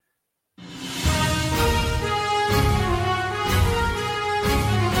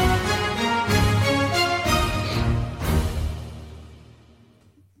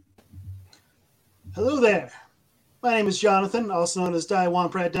name is Jonathan, also known as Die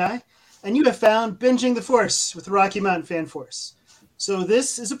Womprad Die, and you have found Binging the Force with the Rocky Mountain Fan Force. So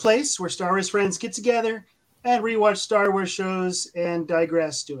this is a place where Star Wars friends get together and rewatch Star Wars shows and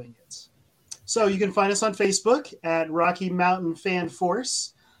digress doing it. So you can find us on Facebook at Rocky Mountain Fan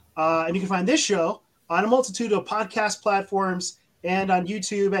Force, and you can find this show on a multitude of podcast platforms and on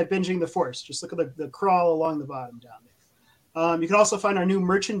YouTube at Binging the Force. Just look at the crawl along the bottom down there. You can also find our new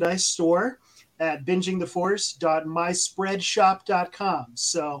merchandise store at bingingtheforce.myspreadshop.com.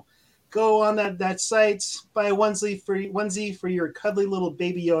 So go on that site, buy a onesie for your cuddly little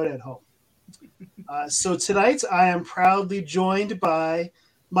baby Yoda at home. So tonight I am proudly joined by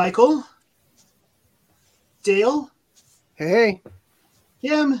Michael, Dale, Hey,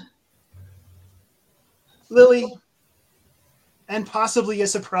 Kim, Lily, and possibly a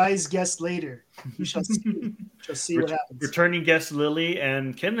surprise guest later. We shall see what happens. Returning guest Lily,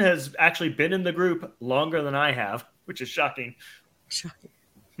 and Kim has actually been in the group longer than I have, which is shocking. Kim,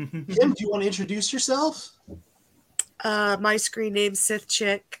 do you want to introduce yourself? My screen name's Sith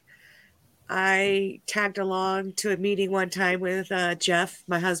Chick. I tagged along to a meeting one time with Jeff,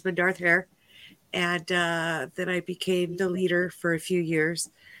 my husband, Darth Hare, and then I became the leader for a few years.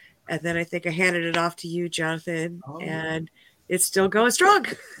 And then I think I handed it off to you, Jonathan, and it's still going strong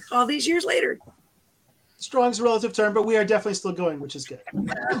all these years later. Strong's a relative term, but we are definitely still going, which is good.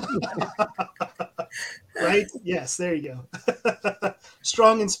 Right? Yes, there you go.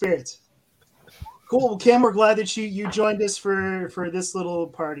 Strong in spirit. Cool. Well, Kim, we're glad that you joined us for this little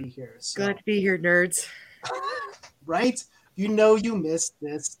party here. So. Glad to be here, nerds. Right? You missed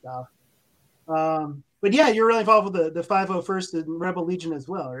this stuff. But yeah, you're really involved with the 501st and Rebel Legion as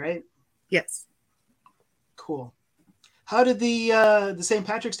well, right? Yes. Cool. How did the St.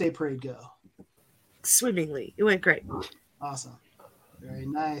 Patrick's Day parade go? Swimmingly. It went great. Awesome. Very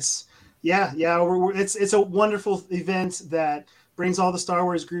nice. Yeah. It's a wonderful event that brings all the Star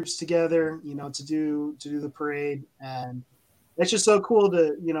Wars groups together, to do the parade, and it's just so cool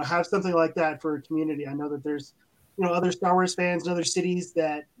to have something like that for a community. I know that there's other Star Wars fans in other cities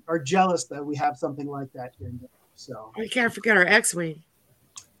that are jealous that we have something like that here in Denver. So we can't forget our X-Wing.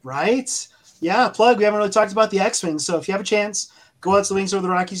 Right? Yeah, plug. We haven't really talked about the X-Wing. So if you have a chance, go out to the Wings Over the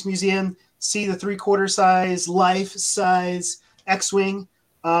Rockies Museum, see the 3/4 size, life-size X-Wing,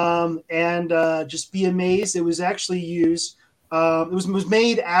 and just be amazed. It was actually used. It was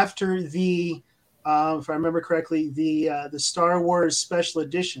made after the, if I remember correctly, the Star Wars special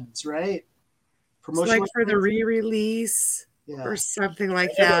editions, right? Promotional, like for the re-release. Yeah. Or something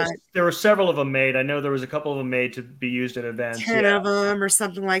like that. There were several of them made. I know there was a couple of them made to be used at events. 10 of them or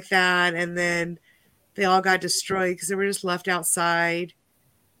something like that. And then they all got destroyed because they were just left outside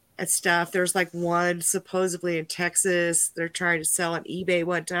and stuff. There's like one supposedly in Texas. They're trying to sell on eBay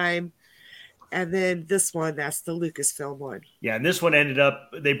one time. And then this one, that's the Lucasfilm one. Yeah, and this one ended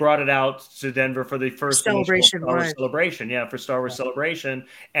up, they brought it out to Denver for the first Celebration. Star Wars Celebration. Yeah, for Star Wars Celebration.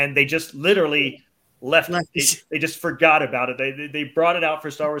 And they just literally left. They just forgot about it. They brought it out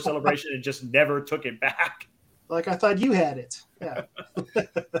for Star Wars Celebration and just never took it back. Like I thought you had it. Yeah.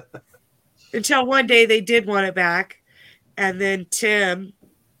 Until one day they did want it back. And then Tim,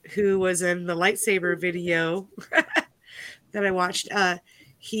 who was in the lightsaber video that I watched,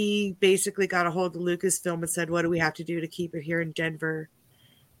 he basically got a hold of Lucasfilm and said, what do we have to do to keep it here in Denver?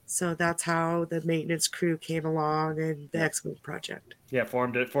 So that's how the maintenance crew came along and the X-Wing project. Yeah,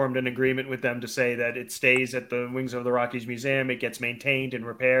 formed an agreement with them to say that it stays at the Wings of the Rockies Museum. It gets maintained and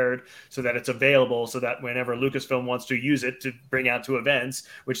repaired so that it's available, so that whenever Lucasfilm wants to use it to bring out to events,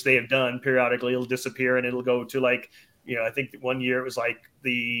 which they have done periodically, it'll disappear and it'll go to I think one year it was like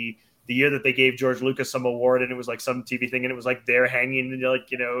the year that they gave George Lucas some award, and it was like some TV thing, and it was like they're hanging in the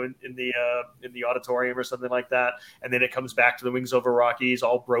auditorium or something like that, and then it comes back to the Wings Over Rockies,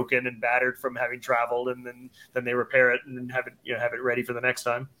 all broken and battered from having traveled, and then they repair it and then have it ready for the next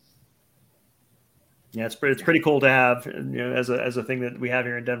time. Yeah, it's pretty cool to have as a thing that we have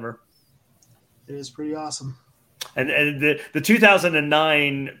here in Denver. It is pretty awesome. And the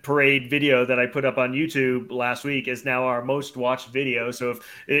 2009 parade video that I put up on YouTube last week is now our most watched video. So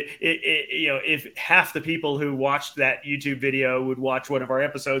if half the people who watched that YouTube video would watch one of our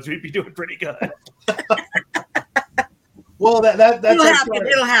episodes, we'd be doing pretty good. Well, that's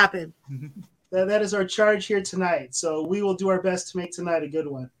it'll happen. That is our charge here tonight. So we will do our best to make tonight a good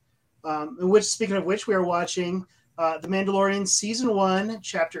one. Speaking of which, we are watching The Mandalorian Season 1,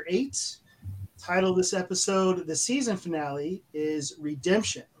 Chapter 8. Title of this episode, the season finale, is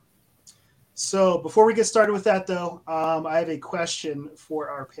Redemption. So before we get started with that, though, I have a question for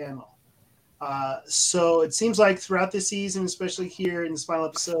our panel. So it seems like throughout this season, especially here in this final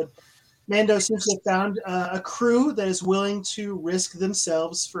episode, Mando seems to have found a crew that is willing to risk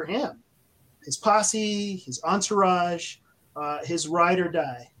themselves for him. His posse, his entourage, his ride or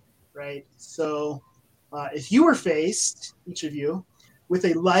die, right? So if you were faced, each of you, with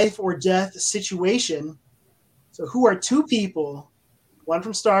a life or death situation, so who are two people, one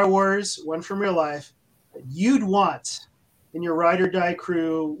from Star Wars, one from real life, that you'd want in your ride or die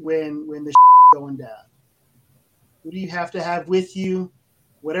crew when the going down? Who do you have to have with you?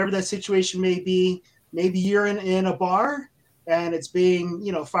 Whatever that situation may be. Maybe you're in a bar and it's being,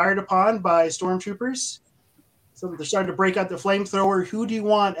 fired upon by stormtroopers. So they're starting to break out the flamethrower. Who do you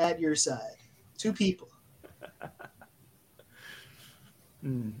want at your side? Two people.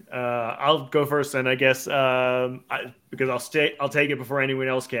 I'll go first, and I guess because I'll take it before anyone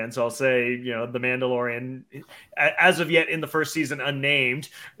else can. So I'll say, the Mandalorian, as of yet in the first season, unnamed.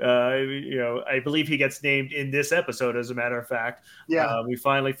 I believe he gets named in this episode. As a matter of fact, we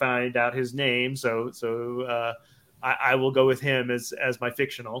finally find out his name. So I will go with him as my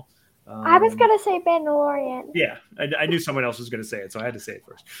fictional. I was gonna say Mandalorian. Yeah, I knew someone else was gonna say it, so I had to say it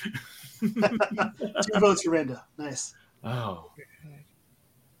first. 2 votes for Renda. Nice. Oh.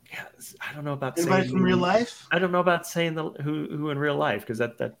 Yeah, I don't know about anybody saying from real life. I don't know about saying who in real life, because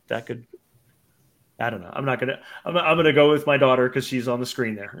that could. I don't know. I'm not gonna. I'm gonna go with my daughter because she's on the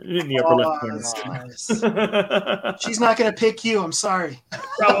screen there in the upper left corner. Nice. She's not gonna pick you. I'm sorry.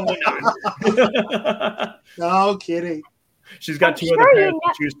 Probably not. No kidding. She's got two other parents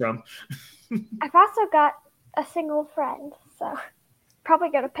to choose from. I've also got a single friend, so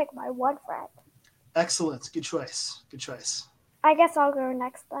probably gonna pick my one friend. Excellent. Good choice. Good choice. I guess I'll go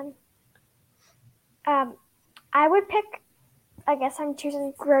next then. I would pick, I guess I'm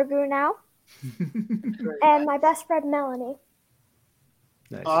choosing Grogu now. And my best friend, Melanie.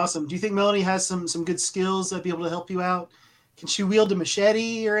 Nice. Awesome. Do you think Melanie has some good skills that'd be able to help you out? Can she wield a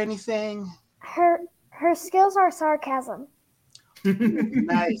machete or anything? Her skills are sarcasm.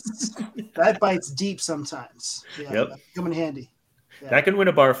 Nice. That bites deep sometimes. Yeah, yep. That'd come in handy. Yeah. That can win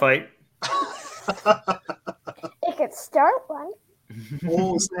a bar fight. It could start one.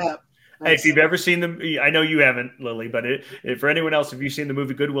 Oh, snap. Nice. Hey, if you've ever seen them, I know you haven't, Lily, but for anyone else, if you've seen the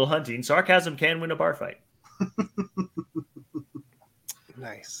movie Good Will Hunting, sarcasm can win a bar fight.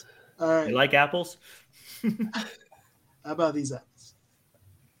 Nice. All right. You like apples? How about these apples?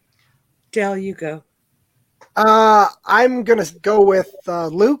 Dale, you go. I'm going to go with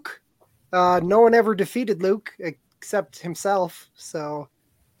Luke. No one ever defeated Luke except himself, so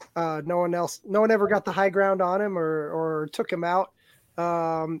no one ever got the high ground on him or took him out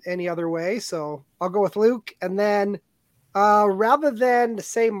any other way. So I'll go with Luke. And then rather than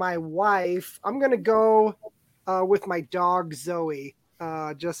say my wife, I'm going to go with my dog, Zoe,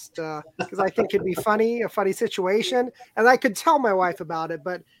 just because I think it'd be a funny situation. And I could tell my wife about it,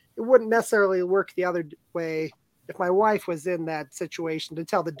 but it wouldn't necessarily work the other way if my wife was in that situation to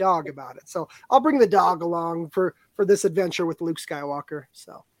tell the dog about it. So I'll bring the dog along for this adventure with Luke Skywalker.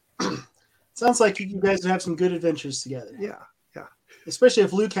 So sounds like you guys would have some good adventures together. Yeah. Especially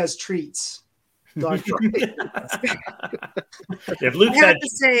if Luke has treats. Dog if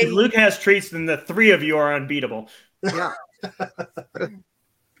Luke has treats, then the three of you are unbeatable. Yeah.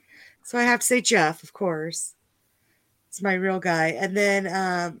 So I have to say Jeff, of course. It's my real guy. And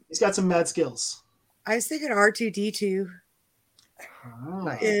then he's got some mad skills. I was thinking R2D2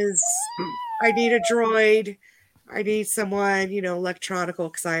 is I need a droid. I need someone, electronical,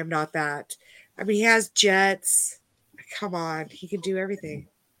 because I am not that. I mean, he has jets. Come on, he can do everything.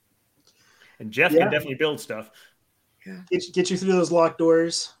 And Jeff can definitely build stuff. Yeah. Get you through those locked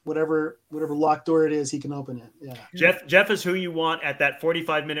doors. Whatever locked door it is, he can open it. Yeah. Jeff is who you want at that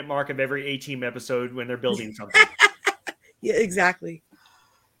 45-minute mark of every A-Team episode when they're building something. Yeah, exactly.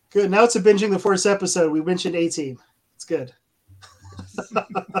 Good. Now it's a binging the Force episode. We mentioned A-Team. It's good.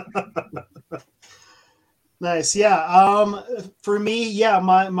 Nice. Yeah. For me,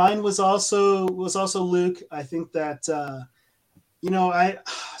 mine was also Luke. I think that I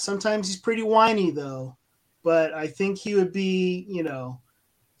sometimes he's pretty whiny though, but I think he would be, he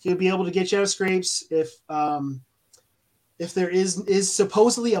would be able to get you out of scrapes if there is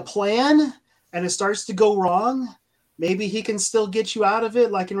supposedly a plan and it starts to go wrong. Maybe he can still get you out of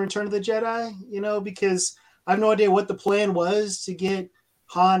it, like in Return of the Jedi, because I have no idea what the plan was to get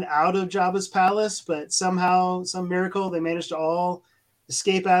Han out of Jabba's palace, but somehow, some miracle, they managed to all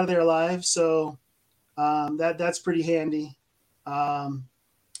escape out of their lives. So that's pretty handy. And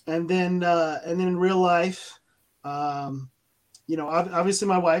then in real life, obviously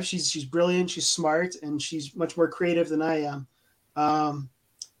my wife, she's brilliant, she's smart, and she's much more creative than I am.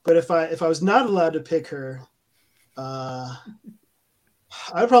 But if I was not allowed to pick her,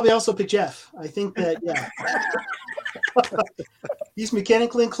 I would probably also pick Jeff. I think that, yeah. He's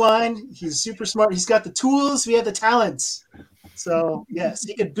mechanically inclined. He's super smart. He's got the tools. We have the talents. So, yes,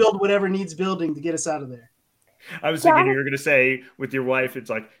 he could build whatever needs building to get us out of there. I was thinking you were going to say with your wife, it's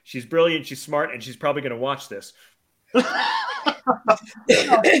like, she's brilliant, she's smart, and she's probably going to watch this. No,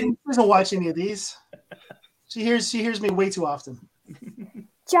 she doesn't watch any of these. She hears me way too often.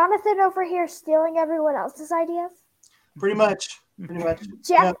 Jonathan over here stealing everyone else's ideas. Pretty much.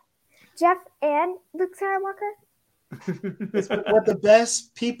 Jeff and Luke Skywalker. It's what the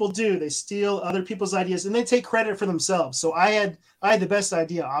best people do. They steal other people's ideas and they take credit for themselves. So I had the best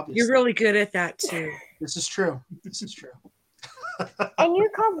idea, obviously. You're really good at that too. This is true. And you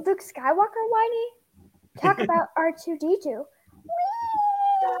called Luke Skywalker whiny? Talk about R2D2.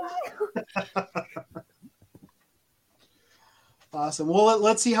 Awesome. Well,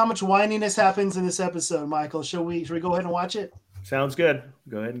 let's see how much whininess happens in this episode, Michael. Should we go ahead and watch it? Sounds good.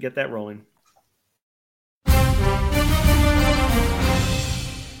 Go ahead and get that rolling.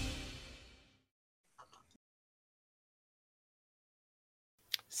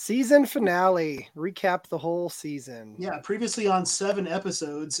 Season finale. Recap the whole season. Yeah, previously on 7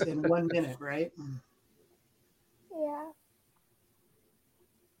 episodes in 1 minute, right? Yeah.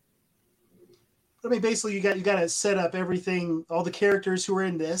 I mean, basically, you got to set up everything, all the characters who are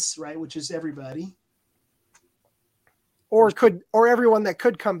in this, right? Which is everybody, or everyone that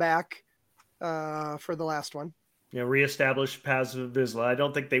could come back for the last one. Reestablish Paz Vizsla. I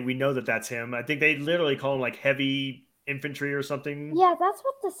don't think we know that that's him. I think they literally call him like heavy infantry or something. Yeah, that's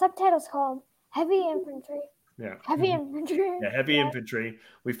what the subtitles call him. Heavy infantry. Yeah. Heavy infantry. Yeah, heavy infantry.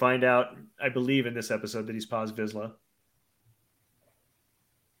 We find out, I believe, in this episode that he's Paz Vizsla.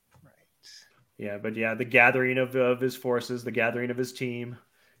 Yeah, but the gathering of his forces, the gathering of his team,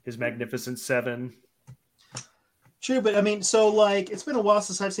 his Magnificent Seven. True, but I mean, so like it's been a while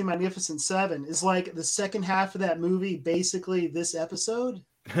since I've seen Magnificent Seven. Is like the second half of that movie basically this episode?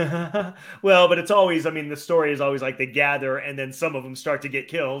 Well, but it's always, I mean, the story is always like they gather and then some of them start to get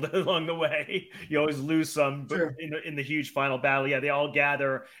killed along the way. You always lose some in the huge final battle. Yeah, they all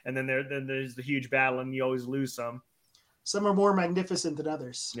gather and then there's the huge battle and you always lose some. Some are more magnificent than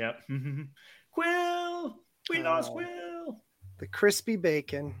others. Yeah. Quill! We lost Quill! The crispy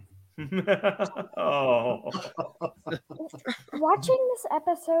bacon. Oh. Watching this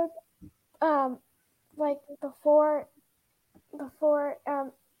episode, like before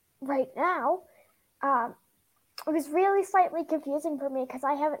right now, it was really slightly confusing for me because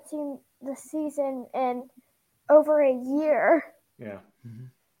I haven't seen the season in over a year. Yeah.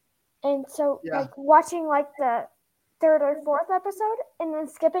 And so, like, watching, like, the 3rd or 4th episode and then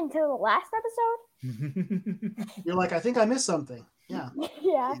skipping to the last episode. You're like, I think I missed something. Yeah.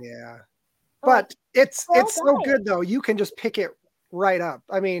 Yeah. But it's so good, though. You can just pick it right up.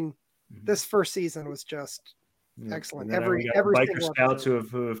 I mean, this first season was just excellent. Every biker scouts who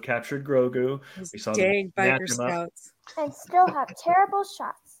have captured Grogu. We saw dang biker scouts. And still have terrible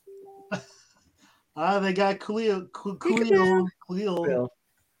shots. They got Khalil.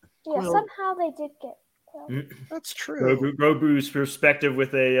 Yeah, somehow they did get killed. That's true. Grogu's perspective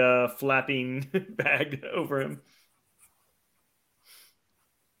with a flapping bag over him.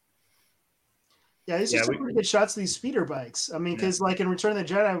 Yeah, these are some pretty good shots of these speeder bikes. I mean, because like in Return of the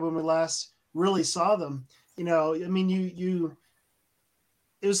Jedi, when we last really saw them, I mean,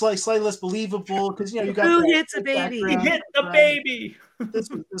 it was like slightly less believable because you got who hits a baby? He hit the baby. This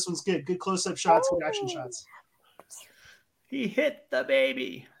one's good. Good close-up shots, good action shots. He hit the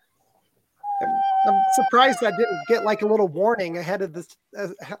baby. I'm surprised that didn't get like a little warning ahead of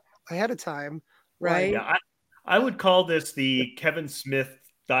time. Right. Yeah, I would call this the Kevin Smith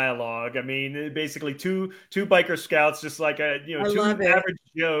dialogue. I mean, basically two biker scouts, just like two average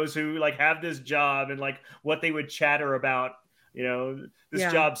Joes who like have this job and like what they would chatter about. This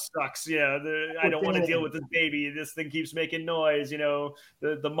job sucks. I don't want to deal with this baby. This thing keeps making noise. The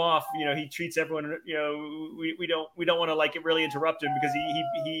Moff. He treats everyone. We don't want to like really interrupt him because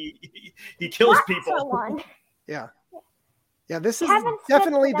he kills people. Yeah. This is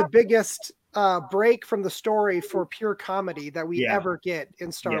definitely the biggest break from the story for pure comedy that we ever get in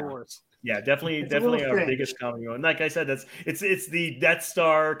Star Wars. Yeah, definitely our biggest comedy one. Like I said, it's the Death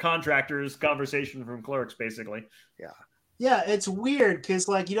Star contractors conversation from Clerks, basically. Yeah. Yeah, it's weird because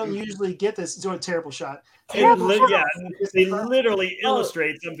like you don't usually get this. It's a terrible shot. They literally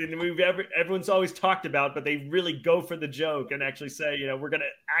illustrate something that everyone's always talked about, but they really go for the joke and actually say, we're going to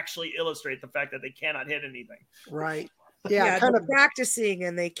actually illustrate the fact that they cannot hit anything. Right. Yeah, kind they're of. practicing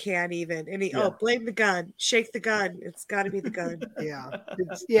and they can't even. And blame the gun, shake the gun. It's got to be the gun.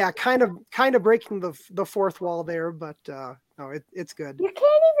 Yeah, kind of breaking the fourth wall there, but no, it's good. You can't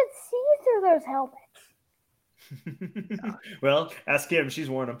even see through those helmets. Well, ask Kim. She's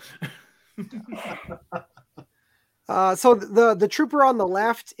worn them. So the trooper on the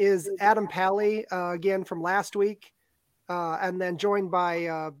left is Adam Pally, again from last week, and then joined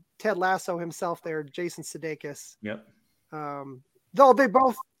by Ted Lasso himself there, Jason Sudeikis. Yep. Though they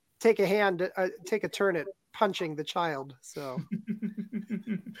both take a turn at punching the child. So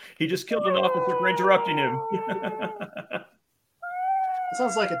he just killed an officer for interrupting him. It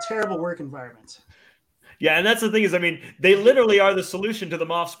sounds like a terrible work environment. Yeah, and that's the thing is, I mean, they literally are the solution to the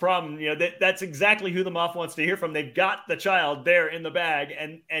Moff's problem. You know, that's exactly who the Moff wants to hear from. They've got the child there in the bag,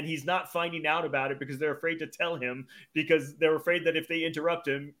 and he's not finding out about it because they're afraid to tell him, because they're afraid that if they interrupt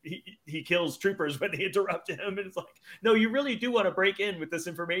him, he kills troopers when they interrupt him. And it's like, no, you really do want to break in with this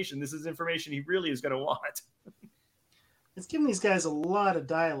information. This is information he really is going to want. It's giving these guys a lot of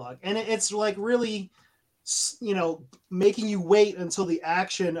dialogue, and it's like really, making you wait until the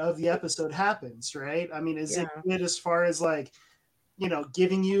action of the episode happens, right? I mean, is it good as far as like,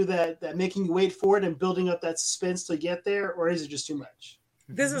 giving you that making you wait for it and building up that suspense to get there, or is it just too much?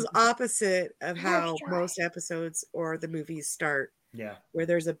 This is opposite of how most episodes or the movies start. Yeah. Where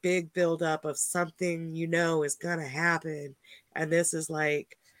there's a big buildup of something is going to happen. And this is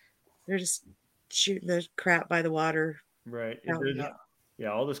like, they're just shooting the crap by the water. Right.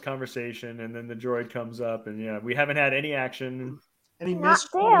 Yeah, all this conversation, and then the droid comes up, and we haven't had any action. Any missed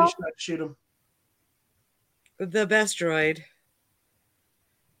shot, shoot him. The best droid.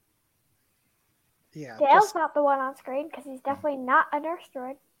 Yeah. Dale's not the one on screen because he's definitely not a nurse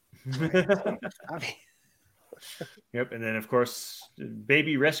droid. Yep, and then of course,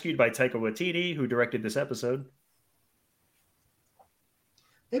 baby rescued by Taika Waititi, who directed this episode.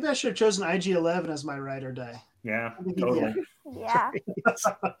 Maybe I should have chosen IG-11 as my ride or die. Yeah, totally. Yeah.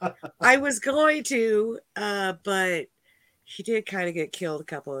 I was going to, but he did kind of get killed a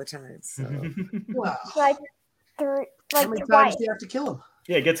couple of times. So. Wow. How many times do you have to kill him?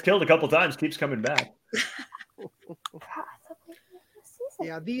 Yeah, he gets killed a couple times, keeps coming back.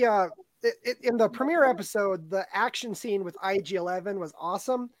 Yeah, in the premiere episode, the action scene with IG-11 was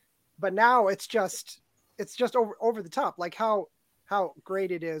awesome, but now it's just over the top. Like how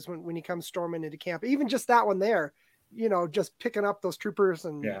great it is when he comes storming into camp. Even just that one there, just picking up those troopers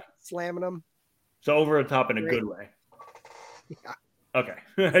and slamming them. So over the top in a good way. Yeah. Okay.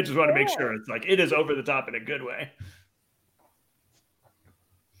 I just want to make sure it's like, it is over the top in a good way.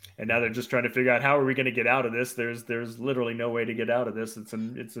 And now they're just trying to figure out, how are we going to get out of this? There's literally no way to get out of this. It's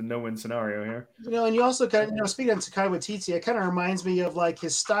a no-win scenario here. And you also kind of, speaking of Taika Waititi, it kind of reminds me of like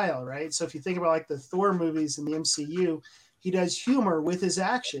his style, right? So if you think about like the Thor movies in the MCU, he does humor with his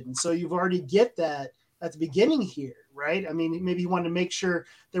action. So you've already get that at the beginning here, right? I mean, maybe he wanted to make sure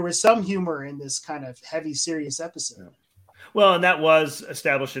there was some humor in this kind of heavy, serious episode. Yeah. Well, and that was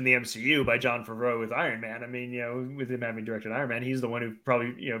established in the MCU by Jon Favreau with Iron Man. I mean, with him having directed Iron Man, he's the one who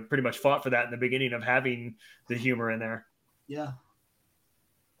probably, pretty much fought for that in the beginning of having the humor in there. Yeah.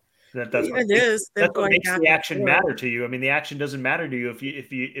 That's what makes the action matter to you. I mean, the action doesn't matter to you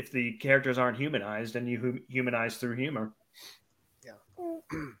if the characters aren't humanized, and you humanize through humor. Yeah.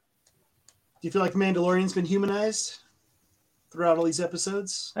 Do you feel like Mandalorian's been humanized throughout all these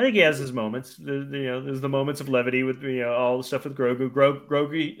episodes? I think he has his moments. There's the moments of levity with all the stuff with Grogu.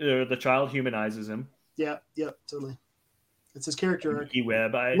 Grogu, the child humanizes him. Yeah, totally. It's his character arc.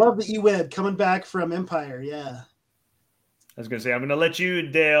 E-Web. I love the E-Web coming back from Empire. Yeah. I was gonna say, I'm gonna let you,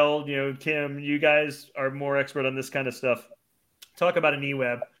 Dale, Kim, you guys are more expert on this kind of stuff. Talk about an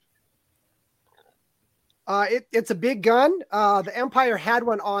E-Web. It's a big gun. The Empire had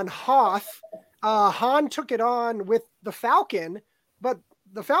one on Hoth. Han took it on with the Falcon, but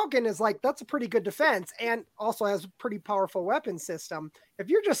the Falcon is that's a pretty good defense and also has a pretty powerful weapon system. If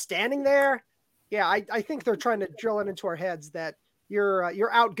you're just standing there, I think they're trying to drill it into our heads that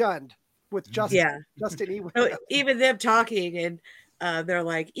you're outgunned with just an E-Web. No, even them talking and they're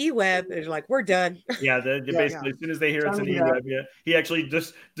like, E-Web, they're like, we're done. Yeah, basically as soon as they hear it's an E-Web, he actually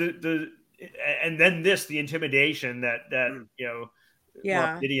just and then the intimidation that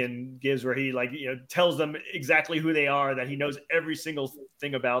Moff Gideon gives, where he tells them exactly who they are, that he knows every single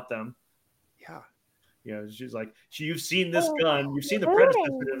thing about them. Yeah. She's like, you've seen this gun, you've seen the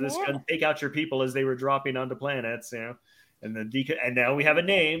predecessor of this gun take out your people as they were dropping onto planets, and and now we have a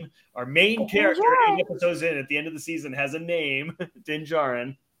name. Our main character 8 episodes in at the end of the season has a name, Din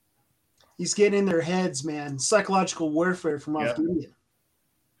Djarin. He's getting in their heads, man. Psychological warfare from Moff Gideon.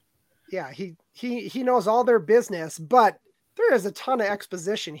 Yeah, he knows all their business, but there is a ton of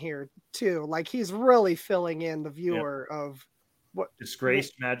exposition here too. Like he's really filling in the viewer of what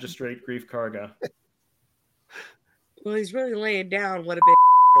Disgraced magistrate Grief Karga. Well, he's really laying down what a big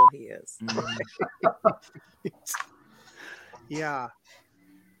he is. Yeah.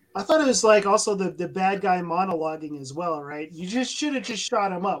 I thought it was like also the bad guy monologuing as well, right? You just should have just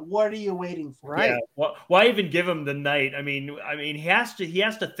shot him up. What are you waiting for? Right. Yeah. Why even give him the night? I mean, he has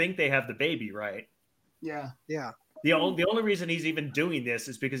to think they have the baby, right? Yeah. Yeah. The only reason he's even doing this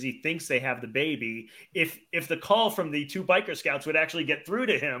is because he thinks they have the baby. If the call from the 2 biker scouts would actually get through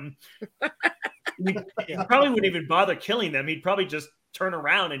to him, he probably wouldn't even bother killing them. He'd probably just turn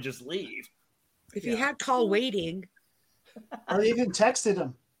around and just leave. If he had call waiting, or they even texted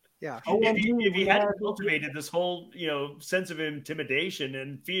him. Yeah. If he hadn't cultivated this whole, sense of intimidation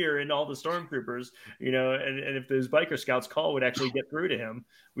and fear in all the stormtroopers, and if those biker scouts call would actually get through to him,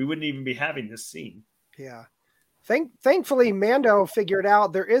 we wouldn't even be having this scene. Yeah. Thankfully, Mando figured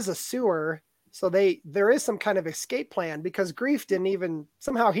out there is a sewer, so there is some kind of escape plan because Grief didn't even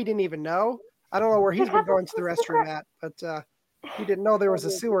know. I don't know where he's been going to the restroom at, but he didn't know there was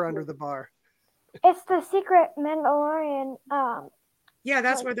a sewer under the bar. It's the secret Mandalorian. Yeah,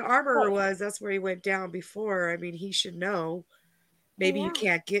 that's where the armorer was. That's where he went down before. I mean, he should know. Maybe you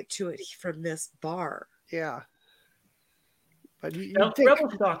can't get to it from this bar. Yeah. But Rebel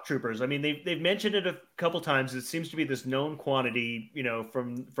shock troopers. I mean, they've mentioned it a couple times. It seems to be this known quantity,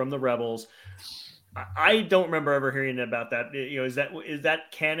 from the rebels. I don't remember ever hearing about that. Is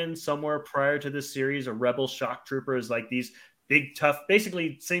that canon somewhere prior to this series? A rebel shock trooper is like these big, tough,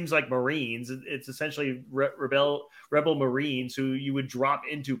 basically seems like Marines. It's essentially rebel Marines who you would drop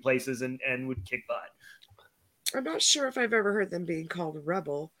into places and would kick butt. I'm not sure if I've ever heard them being called a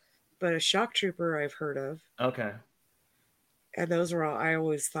rebel, but a shock trooper I've heard of. Okay. And those were all, I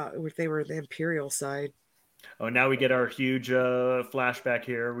always thought they were the Imperial side. Oh, now we get our huge flashback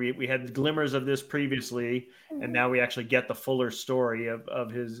here. We had glimmers of this previously, and now we actually get the fuller story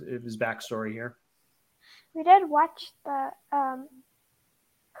of his backstory here. We did watch the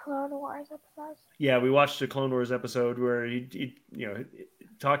Clone Wars episode. Yeah, we watched the Clone Wars episode where he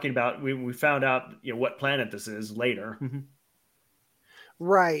talking about we found out what planet this is later.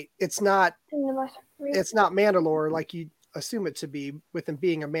 Right. It's not Mandalore like you assume it to be with him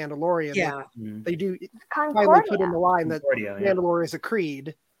being a Mandalorian. Yeah. They do Concordia. finally put in the line that Concordia, Mandalore is a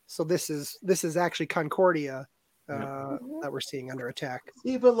creed. So this is actually Concordia that we're seeing under attack.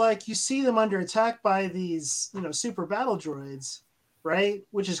 Yeah, but you see them under attack by these, super battle droids, right?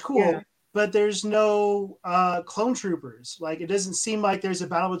 Which is cool. Yeah. But there's no clone troopers. It doesn't seem like there's a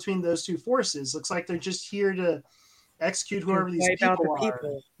battle between those two forces. Looks like they're just here to execute whoever these people are.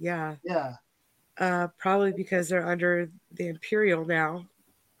 Yeah. Yeah. Probably because they're under the Imperial now.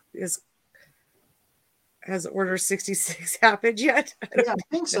 Has Order 66 happened yet? I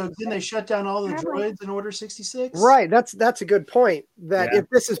think so. Didn't they shut down all the droids in Order 66? Right. That's a good point. That if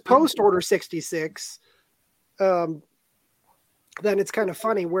this is post Order 66, then it's kind of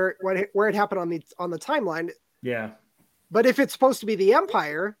funny where it happened on the timeline. Yeah. But if it's supposed to be the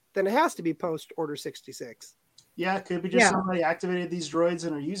Empire, then it has to be post Order 66. Yeah, it could be just somebody activated these droids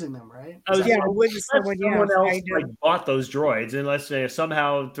and are using them, right? Someone else bought those droids, unless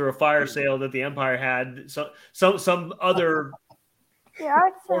somehow through a fire sale that the Empire had some other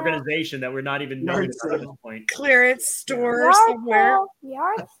organization that we're not even knowing at this point. Clearance store somewhere.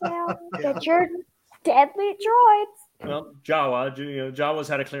 Yard sale. Get your deadly droids. Well, Jawa's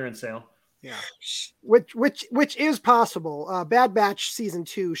had a clearance sale. Yeah, which is possible. Bad Batch season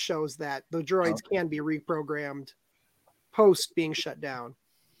 2 shows that the droids can be reprogrammed post being shut down.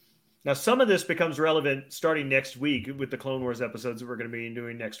 Now, some of this becomes relevant starting next week with the Clone Wars episodes that we're going to be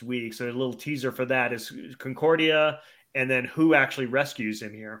doing next week. So a little teaser for that is Concordia, and then who actually rescues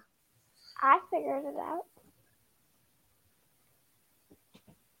him here. I figured it out.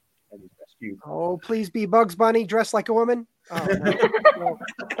 Oh, please be Bugs Bunny dressed like a woman. Oh, no.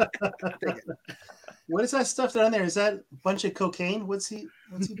 What is that stuff down there? Is that a bunch of cocaine? What's he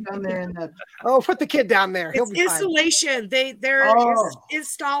down there in that? Oh, put the kid down there. He'll it's be installation. Fine. They're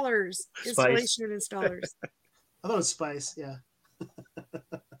installers. Spice. Installation and installers. I thought it was Spice. Yeah.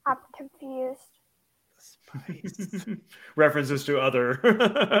 I'm confused. Spice. References to other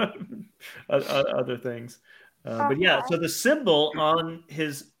other things. But yeah, so the symbol on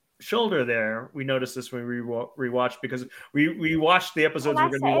his shoulder there, we noticed this when we rewatched because we watched the episodes we're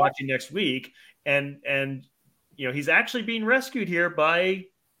going to be watching next week, and he's actually being rescued here by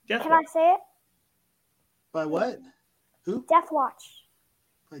Death Can Watch. I say it? By what? Who? Death Watch.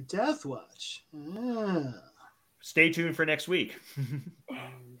 By Death Watch. Yeah. Stay tuned for next week.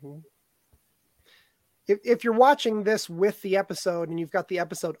 if you're watching this with the episode and you've got the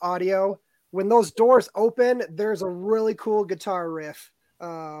episode audio, when those doors open, there's a really cool guitar riff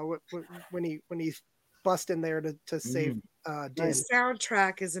when he's busting there to save Din. The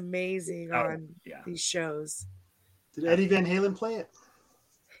soundtrack is amazing on yeah. these shows. Did Eddie Van Halen play it?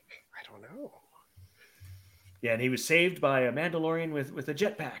 I don't know. Yeah, and he was saved by a Mandalorian with a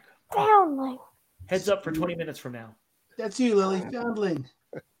jetpack. Foundling. Heads up for 20 minutes from now. That's you, Lily. Foundling.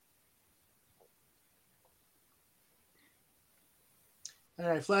 All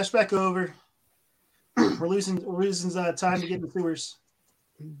right, flashback over. We're losing time to get in the sewers.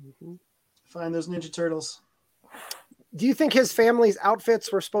 Mm-hmm. Find those Ninja Turtles. Do you think his family's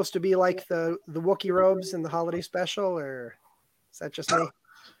outfits were supposed to be like the Wookiee robes in the holiday special, or is that just me?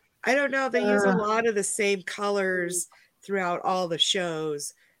 I don't know. They use a lot of the same colors throughout all the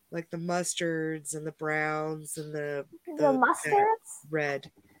shows, like the mustards and the browns and the mustards?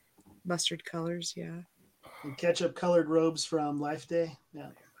 Red. Mustard colors, yeah. And ketchup colored robes from Life Day. Yeah.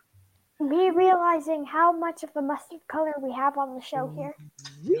 Me realizing how much of the mustard color we have on the show here.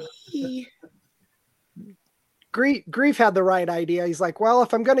 Whee! Grief had the right idea. He's like, well,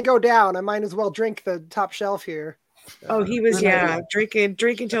 if I'm going to go down, I might as well drink the top shelf here. Oh, he was, drinking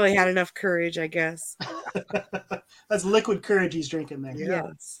till he had enough courage, I guess. That's liquid courage he's drinking there. Yeah.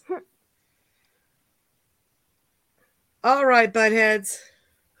 Yes. All right, buttheads.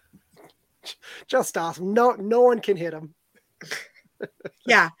 Just awesome. No one can hit him.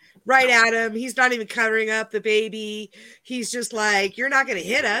 Yeah, right at him. He's not even covering up the baby. He's just like, you're not going to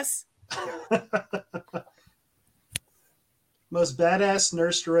hit us. Most badass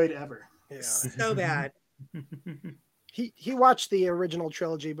nurse droid ever. Yeah. So bad. He watched the original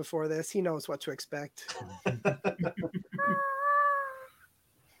trilogy before this. He knows what to expect.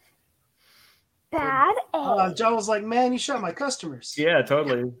 Bad egg. John was like, man, you shot my customers. Yeah,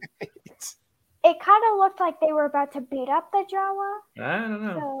 totally. It kind of looked like they were about to beat up the Jawa. I don't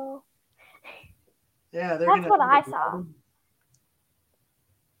know. So Yeah, that's what I saw.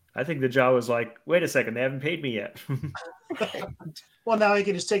 I think the Jawa was like, wait a second, they haven't paid me yet. Well, now he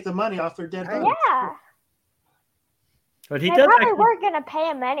can just take the money off their dead bodies. Yeah. But They probably were going to pay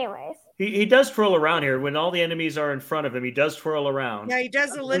him anyways. He does twirl around here. When all the enemies are in front of him, he does twirl around. Yeah, he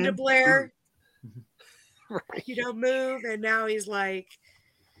does the Linda Blair. You don't move, and now he's like,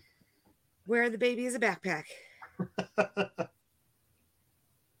 wearing the baby as a backpack.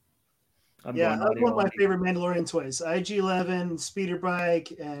 Yeah, that's one of my favorite Mandalorian toys. IG-11, speeder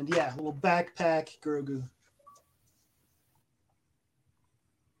bike, and yeah, a little backpack Grogu.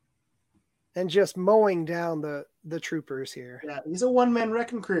 And just mowing down the troopers here. Yeah, he's a one-man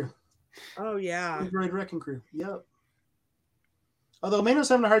wrecking crew. Oh, yeah. Droid wrecking crew. Yep. Although Mando's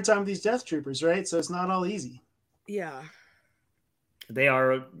having a hard time with these death troopers, right? So it's not all easy. Yeah. They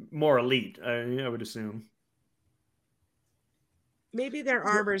are more elite, I would assume. Maybe their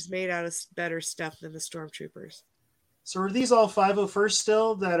armor's made out of better stuff than the stormtroopers. So are these all 501st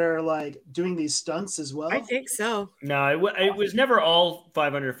still that are like doing these stunts as well? I think so. No, it was never all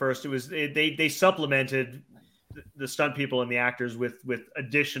 501st. It was they supplemented the stunt people and the actors with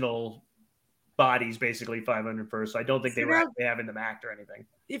additional bodies, basically 501st. So I don't think they were actually having them act or anything.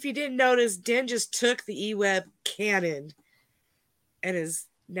 If you didn't notice, Din just took the E-Web cannon and is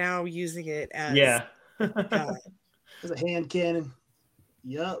now using it as as a hand cannon.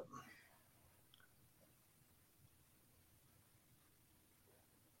 Yep.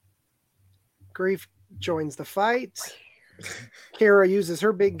 Grief joins the fight. Kara uses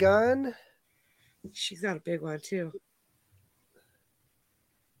her big gun. She's got a big one too.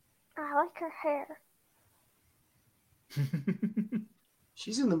 I like her hair.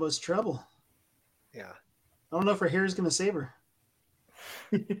 She's in the most trouble. Yeah. I don't know if her hair is going to save her.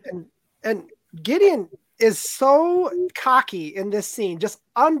 and Gideon is so cocky in this scene, just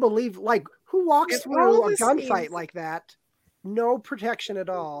unbelievable. Like, who walks through a gunfight like that? No protection at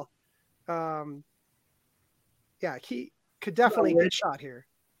all. Yeah, he could definitely get shot here.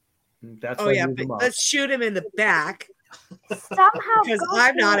 That's but let's shoot him in the back. Somehow, because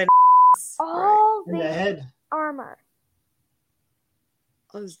I'm not an all in the head armor.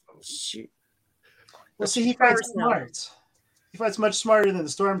 Oh, shoot. Well, see, he fights smart. He fights much smarter than the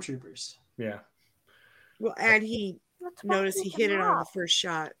stormtroopers. Yeah. Well, and he noticed he hit it on the first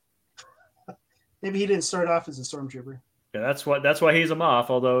shot. Maybe he didn't start off as a stormtrooper. Yeah, that's why he's a Moff.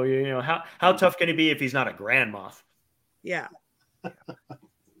 Although, you know, how tough can he be if he's not a Grand Moff? Yeah.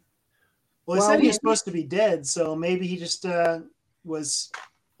 Well, he said he's supposed to be dead, so maybe he just was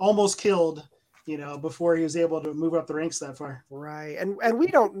almost killed before he was able to move up the ranks that far. Right. And we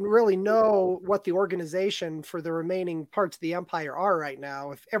don't really know what the organization for the remaining parts of the Empire are right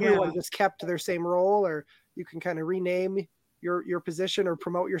now. If everyone just kept their same role, or you can kind of rename your position or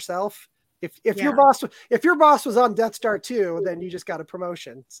promote yourself. If your boss was on Death Star 2, then you just got a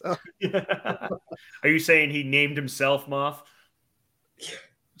promotion. So Are you saying he named himself Moff?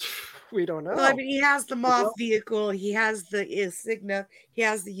 we don't know. Well, I mean, he has the Moff vehicle, he has the insignia, he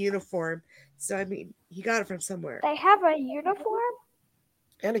has the uniform. So I mean, he got it from somewhere. They have a uniform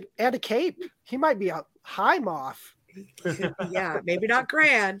and a cape. He might be a high Moff. Yeah, maybe not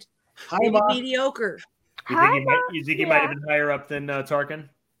grand. High maybe Moff. mediocre. You think he might have been higher up than Tarkin?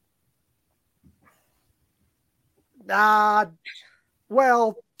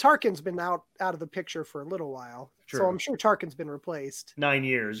 Well, Tarkin's been out of the picture for a little while. True. So I'm sure Tarkin's been replaced. 9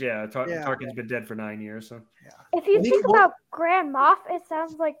 years, yeah. Tarkin's been dead for 9 years. So. Yeah. If you think about Grand Moff, it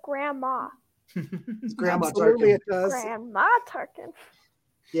sounds like Grandma. Grandma Absolutely Tarkin. It does. Grandma Tarkin.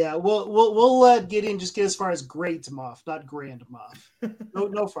 Yeah, we'll let Gideon just get as far as Great Moff, not Grand Moff.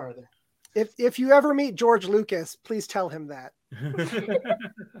 No farther. If you ever meet George Lucas, please tell him that.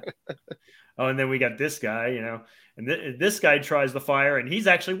 Oh, and then we got this guy, and this guy tries the fire, and he's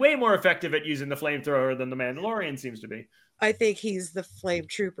actually way more effective at using the flamethrower than the Mandalorian seems to be. I think he's the flame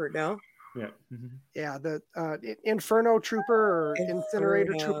trooper, no? Yeah. Yeah, the Inferno Trooper or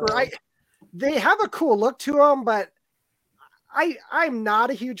Incinerator Trooper. They have a cool look to them, but I'm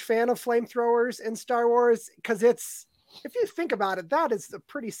not a huge fan of flamethrowers in Star Wars because if you think about it, that is a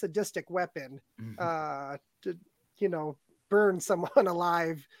pretty sadistic weapon to burn someone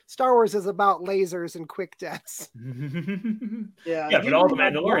alive. Star Wars is about lasers and quick deaths. Yeah, but all the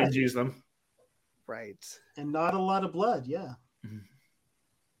Mandalorians use them. Right. And not a lot of blood, yeah.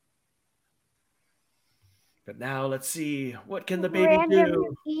 But now let's see, what can the baby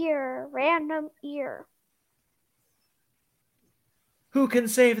do? Random ear. Who can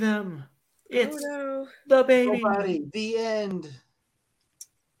save them? It's no. the baby. Nobody. The end.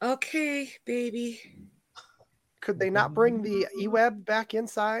 Okay, baby. Could they not bring the E-Web back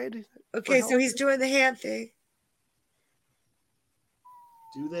inside? Okay, so he's doing the hand thing.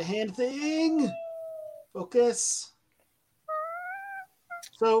 Do the hand thing. Focus.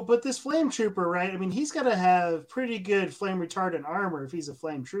 So, but this flame trooper, right? I mean, he's got to have pretty good flame retardant armor if he's a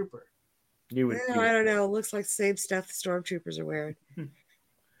flame trooper. I don't know. It looks like the same stuff the stormtroopers are wearing.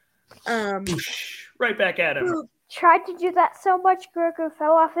 Right back at him. Tried to do that so much, Grogu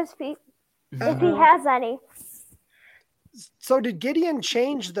fell off his feet. If he has any. So did Gideon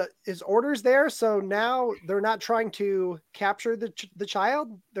change his orders there? So now they're not trying to capture the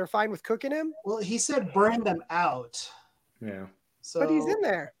child? They're fine with cooking him? Well, he said burn them out. Yeah. So, but he's in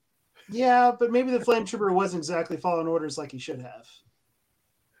there. Yeah, but maybe the flame trooper wasn't exactly following orders like he should have.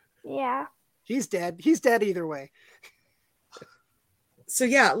 Yeah. He's dead. He's dead either way. So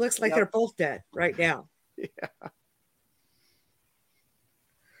yeah, it looks like they're both dead right now. Yeah.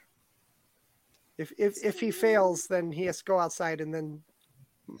 If he fails, then he has to go outside, and then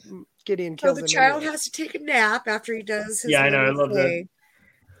Gideon kills him. So the child has to take a nap after he does his. Yeah, I know. I love that.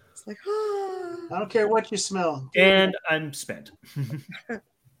 It's like, I don't care what you smell. And I'm spent.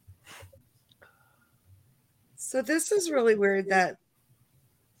 So this is really weird that.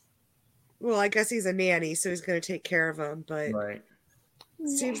 Well, I guess he's a nanny, so he's going to take care of him. But right. It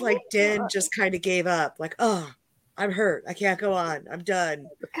seems like Din just kind of gave up. Like, oh, I'm hurt. I can't go on. I'm done.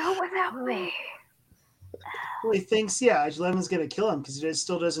 Go without me. Well, he thinks, Lemon's going to kill him because he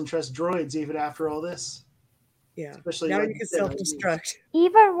still doesn't trust droids even after all this. Yeah. Especially now you can self-destruct.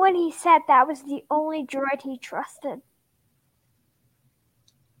 Even when he said that was the only droid he trusted.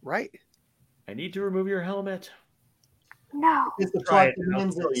 Right. I need to remove your helmet. No. If the Try plot it and I'll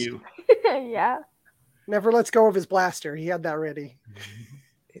demands kill it. you. Yeah. Never lets go of his blaster. He had that ready.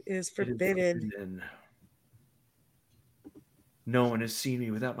 It is forbidden. No one has seen me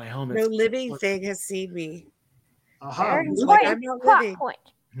without my helmet. No living thing has seen me. Like, I'm not living.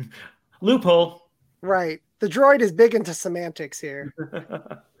 Loophole. Right. The droid is big into semantics here.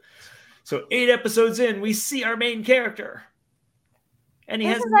 So 8 episodes in, we see our main character. And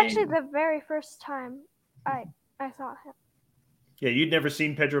this is actually the very first time I saw him. Yeah, you'd never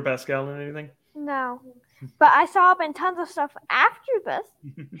seen Pedro Pascal in anything? No. But I saw him in tons of stuff after this.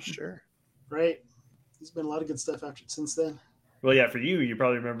 Sure. Right. There's been a lot of good stuff since then. Well, yeah, for you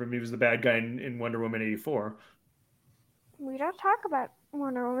probably remember him. He was the bad guy in Wonder Woman 84. We don't talk about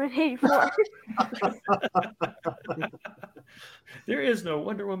Wonder Woman 84. There is no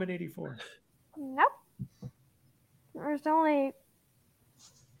Wonder Woman 84. Nope. There's only...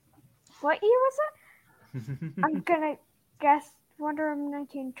 What year was it? I'm going to guess Wonder Woman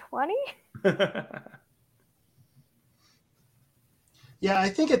 1920? Yeah, I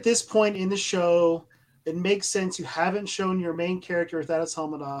think at this point in the show, it makes sense. You haven't shown your main character without his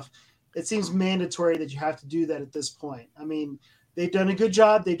helmet off. It seems mandatory that you have to do that at this point. I mean, they've done a good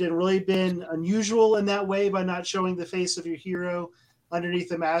job. They've really been unusual in that way by not showing the face of your hero underneath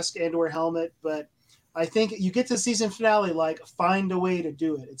the mask and or helmet. But I think you get to the season finale, like find a way to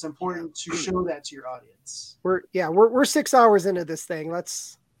do it. It's important to show that to your audience. We're 6 hours into this thing.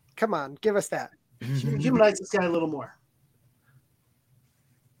 Let's come on, give us that. Humanize this guy a little more.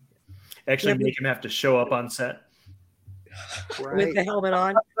 Actually, make him have to show up on set with the helmet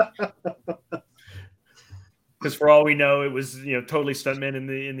on. Because for all we know, it was totally stuntmen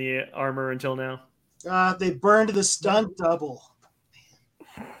in the armor until now. They burned the stunt double.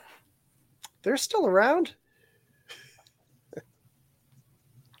 They're still around.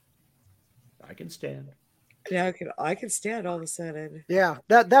 I can stand. Yeah, I can stand all of a sudden. Yeah,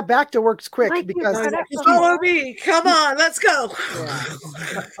 that back to works quick because follow me. Come on, let's go.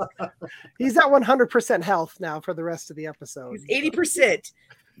 Yeah. He's at 100% health now for the rest of the episode. He's 80%.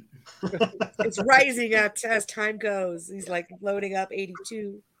 It's rising as time goes. He's like loading up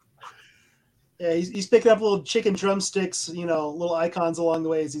 82. Yeah, he's picking up little chicken drumsticks, little icons along the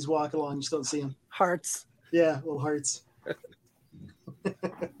way as he's walking along. You just don't see him. Hearts. Yeah, little hearts.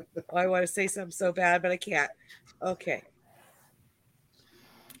 I want to say something so bad, but I can't. Okay.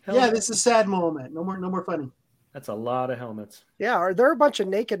 Yeah, this is a sad moment. No more funny. That's a lot of helmets. Yeah, are there a bunch of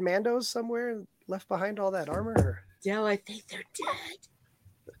naked Mandos somewhere left behind all that armor? Yeah, I think they're dead.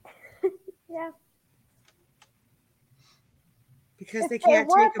 Yeah. Because they can't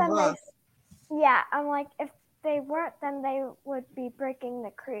take them off. Yeah, I'm like, if they weren't, then they would be breaking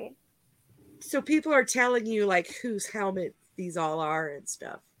the creed. So people are telling you like whose helmet these all are and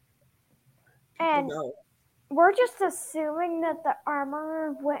stuff. And we're just assuming that the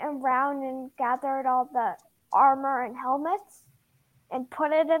armorer went around and gathered all the armor and helmets and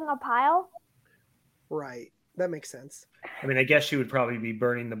put it in a pile. Right. That makes sense. I mean, I guess she would probably be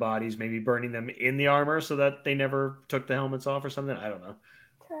burning the bodies, maybe burning them in the armor so that they never took the helmets off or something. I don't know.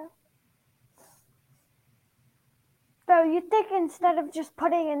 True. So you think instead of just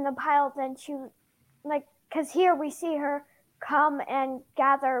putting in the pile, then she, like, because here we see her come and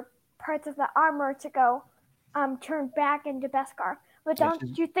gather parts of the armor to go turn back into Beskar. But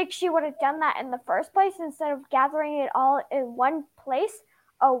don't you think she would have done that in the first place instead of gathering it all in one place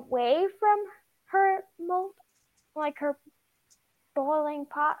away from her mold, like her boiling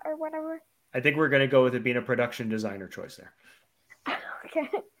pot or whatever? I think we're going to go with it being a production designer choice there. Okay.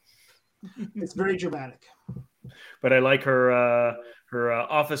 It's very dramatic. But I like her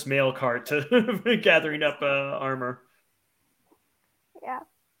office mail cart to gathering up armor. Yeah.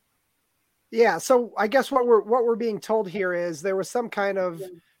 Yeah, so I guess what we're being told here is there was some kind of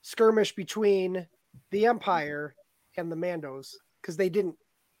skirmish between the Empire and the Mandos because they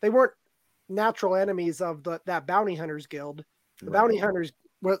weren't natural enemies of that bounty hunters guild. The bounty hunters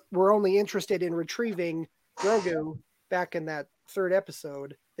were only interested in retrieving Grogu back in that third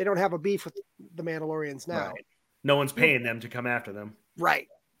episode. They don't have a beef with the Mandalorians now. Right. No one's paying them to come after them. Right.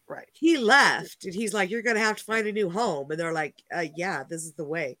 He left and he's like, you're going to have to find a new home. And they're like, yeah, this is the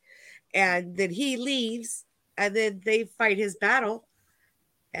way. And then he leaves and then they fight his battle.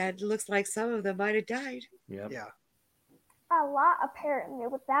 And it looks like some of them might have died. Yep. Yeah. A lot, apparently,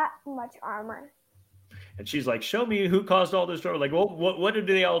 with that much armor. And she's like, show me who caused all this trouble. Like, well, what did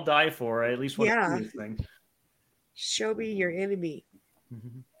they all die for? I at least want to see this thing. Show me your enemy.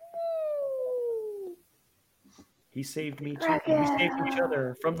 Mm-hmm. He saved me too. We saved each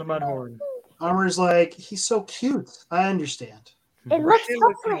other from the Mudhorn. Armor's like, he's so cute. I understand. It looks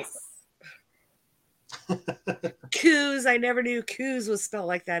hopeless. Coos. I never knew Coos was spelled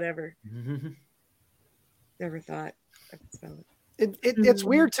like that ever. Never thought I could spell it. It's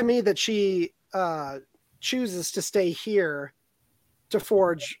weird to me that she chooses to stay here to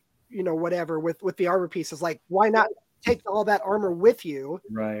forge, whatever with the armor pieces. Like, why not take all that armor with you?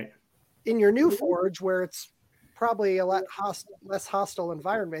 Right. In your new forge where it's probably a lot less hostile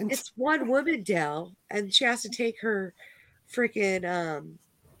environment. It's one woman, Dell, and she has to take her freaking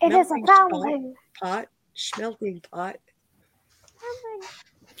it is a fountain smelting pot.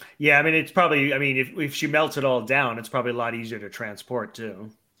 Yeah, I mean, it's probably, if she melts it all down, it's probably a lot easier to transport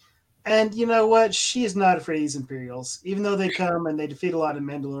too. And you know what? She is not afraid of these Imperials. Even though they come and they defeat a lot of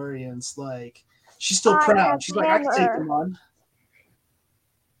Mandalorians, like, she's still proud. She's like, I can take them on.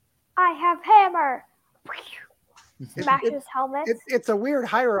 I have hammer. Smashes helmets. It's a weird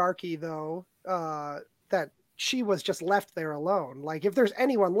hierarchy, though, that she was just left there alone. Like, if there's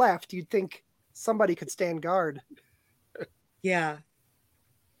anyone left, you'd think somebody could stand guard. Yeah.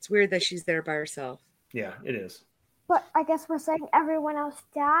 It's weird that she's there by herself. Yeah, it is. But I guess we're saying everyone else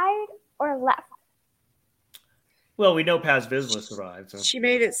died or left. Well, we know Paz Vizsla survived. So. She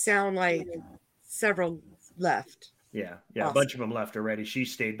made it sound like several left. Yeah, a bunch of them left already. She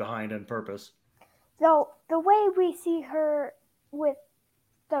stayed behind on purpose. Though the way we see her with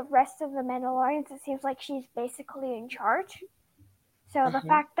the rest of the Mandalorians, it seems like she's basically in charge. So the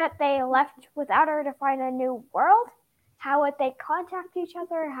fact that they left without her to find a new world, how would they contact each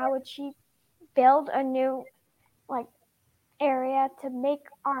other? How would she build a new area to make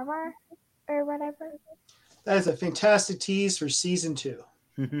armor or whatever? That is a fantastic tease for season 2.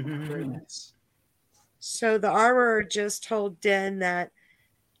 Very nice. So the armorer just told Den that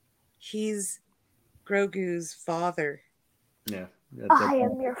he's Grogu's father. Yeah. I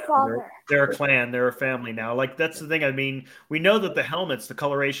am your father. They're a clan. They're a family now. Like, that's the thing. I mean, we know that the helmets, the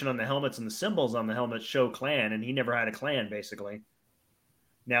coloration on the helmets and the symbols on the helmets show clan, and he never had a clan, basically.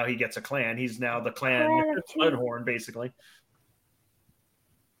 Now he gets a clan. He's now the clan Bloodhorn, basically.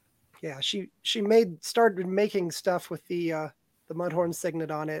 Yeah, she started making stuff with the Mudhorn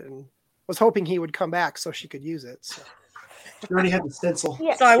signet on it, and was hoping he would come back so she could use it. So. She already had the stencil.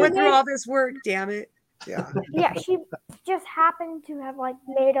 Yeah, So I went through all this work, damn it. Yeah. Yeah, she just happened to have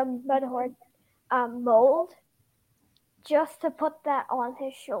made a Mudhorn mold just to put that on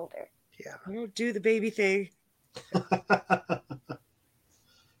his shoulder. Yeah. I don't do the baby thing.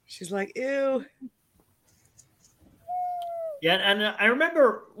 She's like, ew. Yeah, and I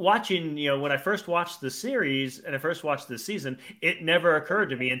remember watching, when I first watched the series and I first watched this season, it never occurred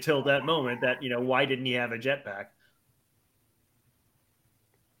to me until that moment that, why didn't he have a jetpack?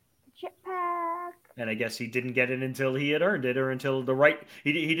 Jetpack. And I guess he didn't get it until he had earned it, or until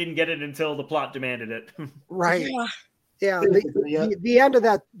he didn't get it until the plot demanded it. Right. Yeah. The end of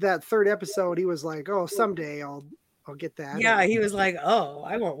that third episode, he was like, "Oh, someday I'll get that." Yeah, he was like, "Oh,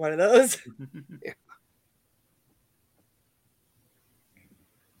 I want one of those." Yeah.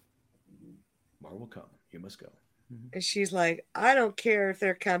 More will come. You must go. And she's like, "I don't care if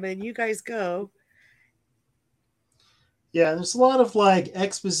they're coming. You guys go." Yeah, there's a lot of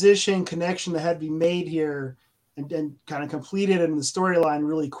exposition connection that had to be made here and kind of completed in the storyline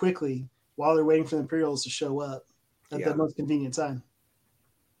really quickly while they're waiting for the Imperials to show up at the most convenient time.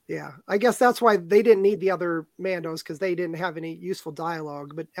 Yeah, I guess that's why they didn't need the other Mandos, because they didn't have any useful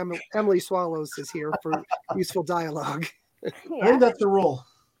dialogue. But Emily Swallows is here for useful dialogue. Yeah. I think that's the role.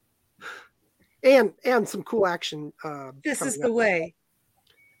 And some cool action. This is the way.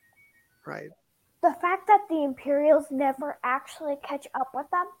 Right. The fact that the Imperials never actually catch up with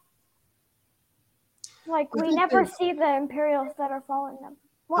them. We never see the Imperials that are following them.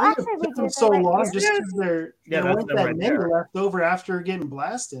 Well, actually, we do. So long just because there weren't that right many there. left over after getting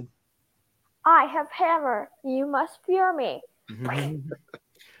blasted. I have hammer. You must fear me.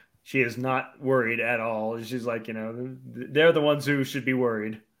 She is not worried at all. She's like, they're the ones who should be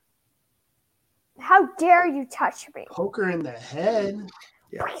worried. How dare you touch me? Poke her in the head.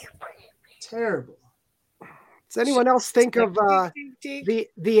 Yeah. Terrible. Does anyone else think of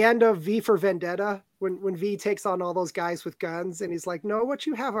the end of V for Vendetta when V takes on all those guys with guns and he's like, "No, what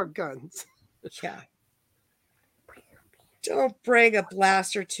you have are guns." Yeah. Don't bring a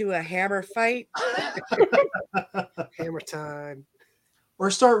blaster to a hammer fight. Hammer time.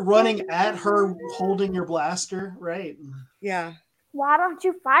 Or start running at her holding your blaster, right? Yeah. Why don't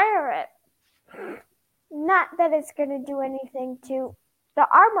you fire it? Not that it's going to do anything to the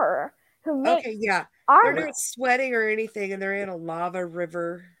armorer who makes armor. They're not sweating or anything, and they're in a lava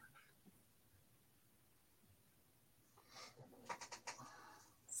river.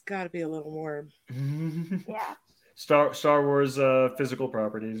 It's got to be a little warm. Yeah. Star Wars physical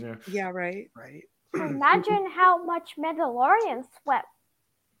properties. Yeah. Yeah. Right. Imagine how much Mandalorian sweat.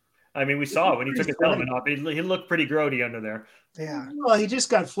 I mean, we saw it when he took his helmet off. He looked pretty grody under there. Yeah. Well, he just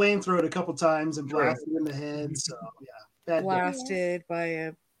got flamethrowed a couple times and blasted in the head. So yeah. Blasted by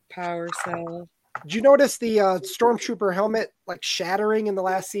a power cell. Did you notice the stormtrooper helmet shattering in the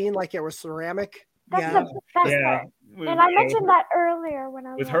last scene like it was ceramic? That's the best part. And I mentioned that earlier when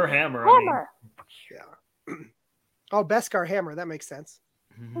I was with her hammer. Yeah. Oh, Beskar hammer. That makes sense.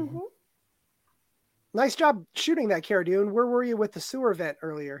 Mm-hmm. Nice job shooting that, Cara Dune. Where were you with the sewer vent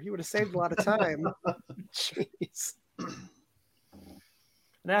earlier? You would have saved a lot of time. Jeez.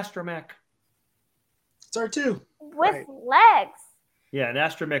 An astromech. It's R2. With legs. Yeah, an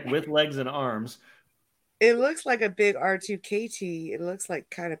astromech with legs and arms. It looks like a big R2KT. It looks like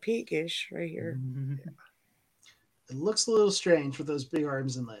kind of pinkish right here. It looks a little strange with those big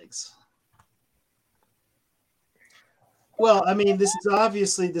arms and legs. Well, I mean, this is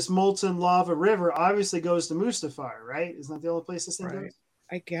obviously, this molten lava river obviously goes to Mustafar, right? Isn't that the only place this thing goes?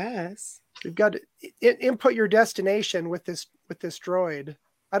 I guess. You've got to input your destination with this droid.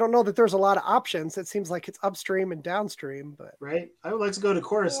 I don't know that there's a lot of options. It seems like it's upstream and downstream, but Right? I would like to go to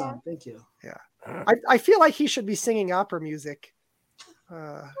Coruscant. Yeah. Thank you. yeah. I feel like he should be singing opera music,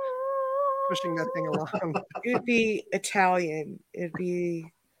 pushing that thing along. It would be Italian. It'd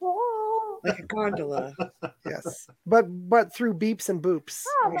be like a gondola. Yes, but through beeps and boops.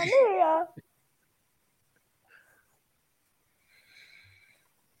 Mamma mia.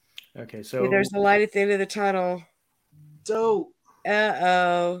 Okay, so Okay, there's the light at the end of the tunnel. Dope.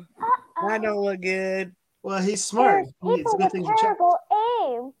 Uh-oh. That don't look good. Well, he's smart. There's He's people good with things to check. terrible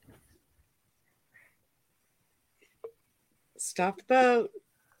aim. Stop the boat.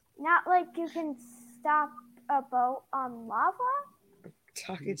 Not like you can stop a boat on lava.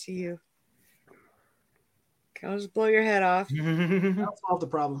 Talking to you. I'll just blow your head off. he That'll solve the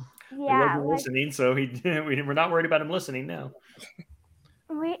problem. Yeah, wasn't like listening, so we're not worried about him listening now.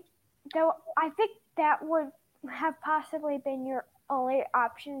 I think that would have possibly been your only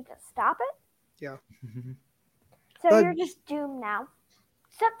option to stop it. Yeah. So But- you're just doomed now.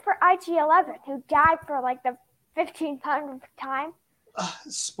 Except for IG-11, who died for like the 1500th time.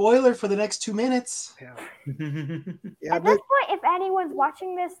 Spoiler for the next 2 minutes. Yeah. At this point, if anyone's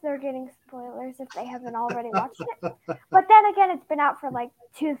watching this, they're getting spoilers if they haven't already watched it. But then again, it's been out for like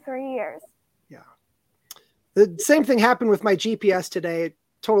 2-3 years. The same thing happened with my GPS today. It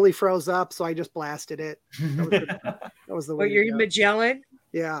totally froze up, so I just blasted it. That was the way. What, you're to go. Magellan?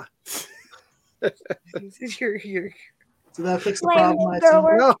 Yeah. you're So that fixed the Flamethrower.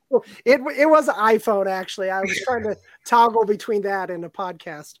 problem. I see. No, it was an iPhone actually. I was trying to toggle between that and a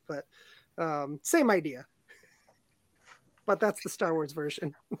podcast, but same idea. But that's the Star Wars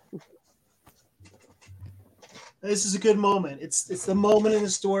version. This is a good moment. It's the moment in the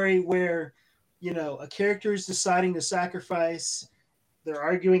story where, a character is deciding to sacrifice. They're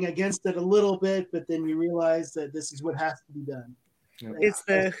arguing against it a little bit, but then you realize that this is what has to be done. It's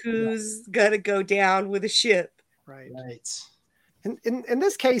the who's gonna go down with a ship. Right. Right. In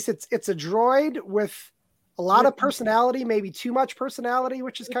this case, it's a droid with a lot of personality, maybe too much personality,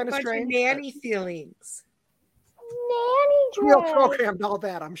 which is kind of Bunch strange. nanny feelings. Nanny Real droid. programmed all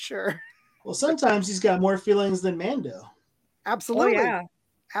that, I'm sure. Well, sometimes he's got more feelings than Mando. Absolutely. Oh yeah.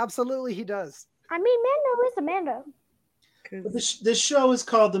 Absolutely, he does. I mean, Mando is a Mando. But this show is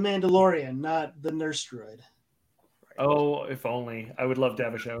called The Mandalorian, not The Nurse Droid. Oh, if only. I would love to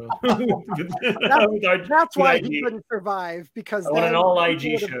have a show. That's why IG. he couldn't survive, because I want an then all he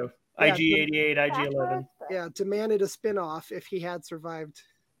IG would've- show. Yeah, IG-88, IG-11. Yeah, demanded a spin-off if he had survived.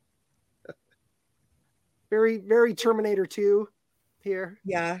 Very, very Terminator 2 here.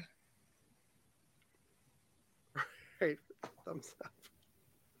 Yeah. Right. Thumbs up.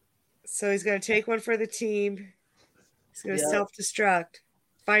 So he's gonna take one for the team. He's gonna Yeah. self-destruct.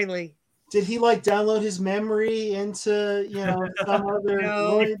 Finally. Did he download his memory into some other?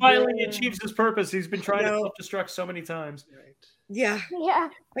 No. He droid finally there? achieves his purpose. He's been trying to No. self-destruct so many times. Right. Yeah. Yeah.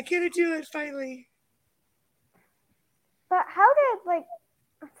 I can't do it finally. But how did,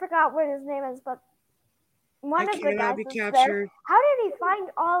 I forgot what his name is, but one I of the cannot guys be that's there, captured. how did he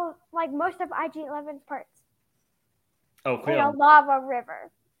find most of IG-11's parts? Oh, In a Quill. lava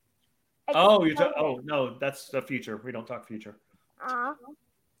river. Oh, no, that's the future. We don't talk future.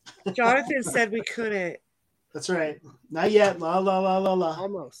 Jonathan said we couldn't. That's right. Not yet. La la la la la.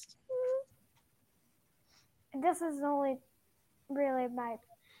 Almost. This is only really my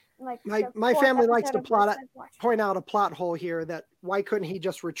My family likes to I've watched. point out a plot hole here, that why couldn't he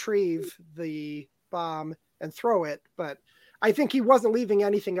just retrieve the bomb and throw it? But I think he wasn't leaving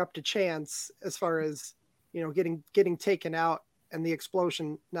anything up to chance as far as getting taken out and the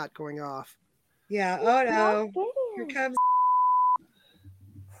explosion not going off. Yeah. Oh no. Here Gideon. comes.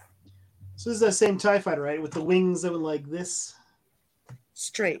 So this is that same TIE fighter, right? With the wings that went like this.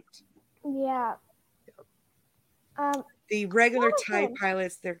 Straight. Yeah. The regular Jonathan. TIE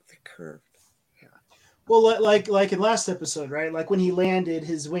pilots, they're curved. Well, like in last episode, right? Like when he landed,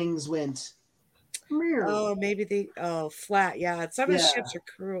 his wings went. Meow. Oh, maybe they. Oh, flat. Yeah. Some of the Yeah. ships are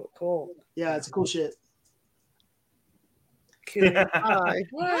cool. Yeah, it's cool shit. Cool. Hi.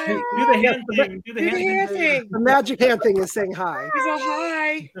 What? Do the hand thing. Do the Do the hand hand thing. thing. The magic hand thing is saying hi. He's all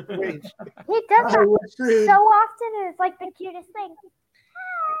high. He does I that was screwed. so often, and it's like the cutest thing.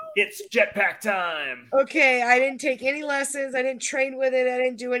 It's jetpack time. Okay, I didn't take any lessons. I didn't train with it. I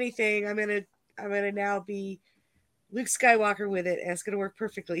didn't do anything. I'm gonna now be Luke Skywalker with it, and it's gonna work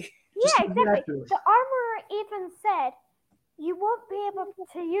perfectly. Just Yeah, exactly. exactly. The armorer even said you won't be able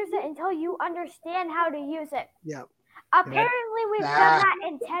to use it until you understand how to use it. Yeah. Apparently, we've done that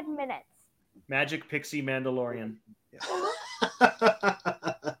in 10 minutes. Magic Pixie Mandalorian.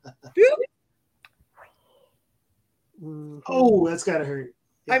 Mhm. Oh, that's gotta hurt.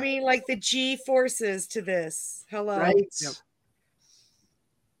 I mean, like the G forces to this. Hello. Right? Yep.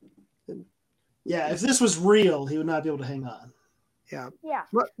 Yeah, if this was real, he would not be able to hang on. Yeah. Yeah.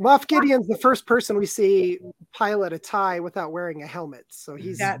 Moff Gideon's the first person we see pilot a tie without wearing a helmet. So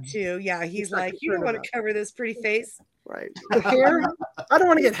he's That too. Yeah. He's not like, you don't concerned want about to cover this pretty face. right. The hair? I don't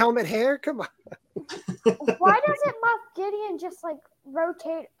want to get helmet hair. Come on. Why doesn't Moff Gideon just like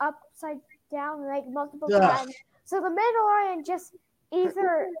rotate upside down like multiple Ugh. times? So the Mandalorian just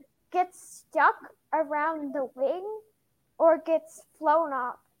either gets stuck around the wing or gets flown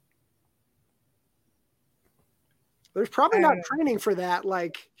up. There's probably I not don't know. training for that.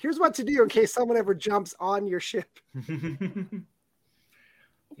 Like, here's what to do in case someone ever jumps on your ship. Don't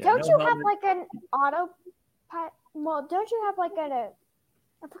you have like an autopilot? Well, don't you have like I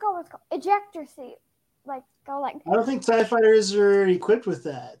forgot what it's called, ejector seat? Like go like. I don't think TIE fighters are equipped with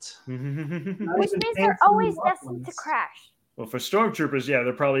that. Which even means they're fancy always Moff destined to ones. crash. Well, for stormtroopers, yeah,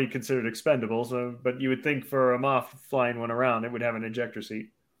 they're probably considered expendable. But you would think for a Moff flying one around, it would have an ejector seat.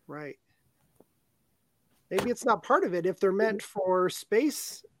 Right. Maybe it's not part of it. If they're meant for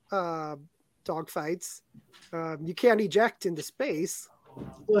space dogfights, you can't eject into space.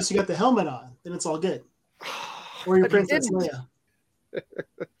 Unless you got the helmet on, then it's all good. Or your But he Princess didn't. Leia.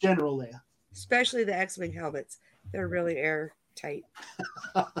 General Leia. Especially the X-Wing helmets. They're really airtight.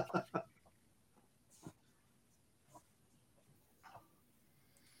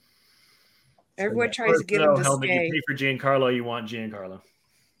 Everyone tries to get him to helmet. stay. You pay for Giancarlo, you want Giancarlo.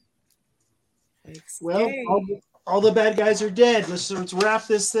 Like, Well, stay. all the bad guys are dead. Let's wrap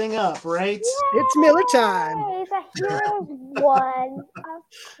this thing up, right? It's Miller time. Yay, the heroes won. Of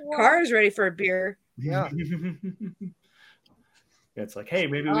course. Car's ready for a beer. Yeah. It's like, hey,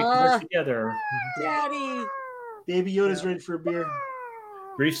 maybe we can work together. Daddy. Baby Yoda's ready for a beer.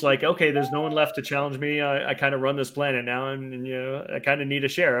 Grief's like, okay, there's no one left to challenge me. I kind of run this planet now, and you know, I kind of need a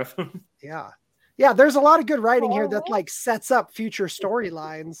sheriff. Yeah. Yeah, there's a lot of good writing here that like sets up future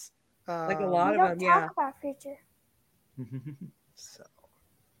storylines. Like a lot We of don't them, yeah. talk about future. So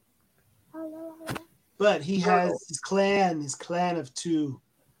But he has his clan of two.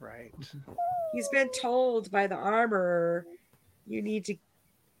 right. He's been told by the armorer, you need to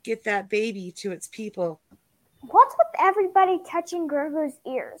get that baby to its people. What's with everybody touching Grogu's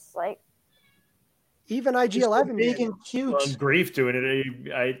ears? Like, Even Just IG-11 big did. and cute. Well, Grief doing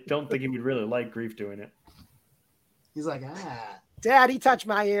it, I don't think he would really like Grief doing it. He's like, Daddy, touch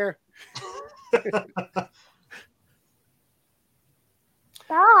my ear.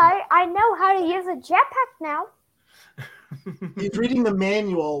 I know how to use a jetpack now. He's reading the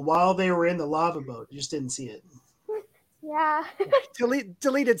manual while they were in the lava boat. You just didn't see it. Yeah.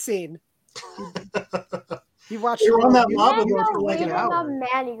 Deleted scene. He watched. They were on that YouTube. lava boat for like an Reading hour. the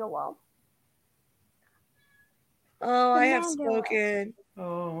manual. Oh, I have Commander. spoken.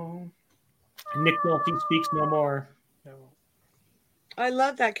 Oh, Nick Nolte speaks no more. I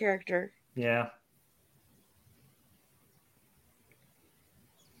love that character. Yeah.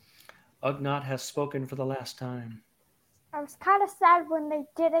 Ugnaught has spoken for the last time. I was kind of sad when they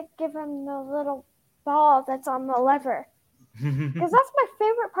didn't give him the little ball that's on the lever. Because that's my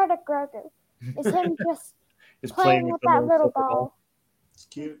favorite part of Grogu. Is him just Is playing with that little ball. It's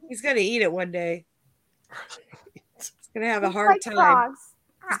cute. He's going to eat it one day. He's going to have a It's hard like time. frogs.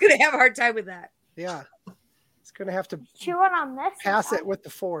 He's going to have a hard time with that. Yeah. He's gonna have to Chewing on this. pass it with the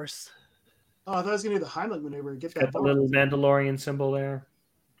Force. Oh, I thought I was going to do the Heimlich maneuver. Get that Got the ball. little Mandalorian symbol there.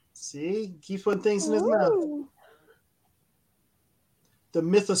 See? Keep putting things in his mouth. Ooh. The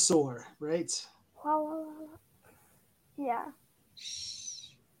mythosaur, right? Wow. Yeah.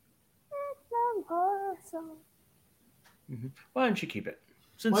 Why don't you keep it? Why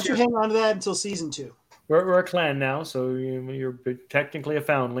Since don't you hang on to that until season 2? we're a clan now, so you're technically a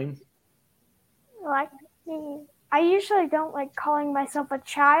foundling. Like me. I usually don't like calling myself a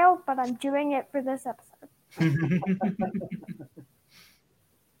child, but I'm doing it for this episode.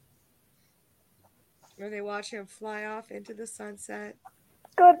 Where they watch him fly off into the sunset.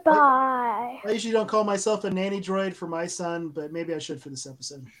 Goodbye. I usually don't call myself a nanny droid for my son, but maybe I should for this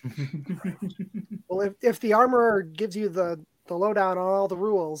episode. Well, if the armorer gives you the lowdown on all the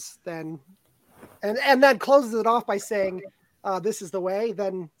rules, then and then closes it off by saying, "This is the way,"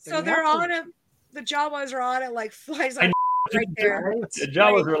 then So you they're have to. on it. The Jawas are on it like flies on right there. Right? The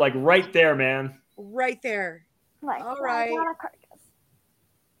Jawas were like right there, man. Right there. Like, All right. flies on a carcass.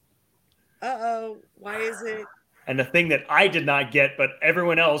 Uh-oh. Why is it? And the thing that I did not get, but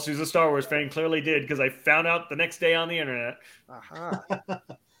everyone else who's a Star Wars fan clearly did, because I found out the next day on the internet. Aha.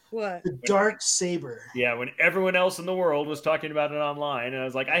 What? The dark saber. Yeah, when everyone else in the world was talking about it online, and I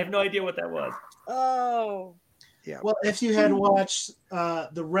was like, I have no idea what that was. Oh. Yeah. Well, if you had watched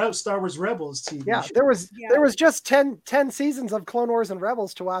Star Wars Rebels TV Yeah, show. there was just 10 seasons of Clone Wars and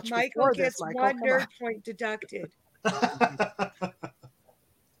Rebels to watch Michael before gets this, Michael. one Come on. nerd point deducted.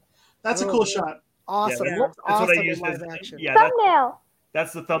 That's a cool shot. Awesome. Yeah, Looks that's what I awesome in used live as action. yeah. Thumbnail.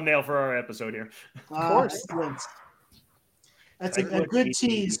 That's the thumbnail for our episode here. Of course. Excellent. That's Like, a look, good he-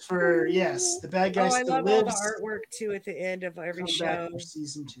 tease for the bad guy Oh, I still love all lives. the artwork too at the end of every Come back show. for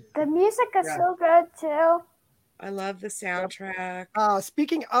season 2. The music is Yeah. so good too. I love the soundtrack.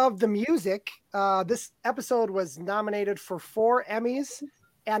 Speaking of the music, this episode was nominated for 4 Emmys,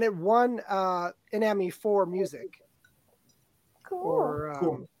 and it won an Emmy for music. Cool. Or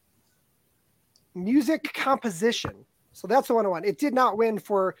Cool. music composition. So that's the one it won. It did not win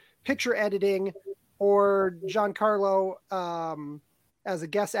for picture editing or Giancarlo as a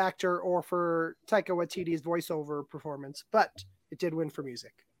guest actor or for Taika Waititi's voiceover performance, but it did win for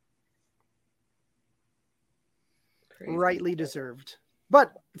music. Crazy. Rightly deserved.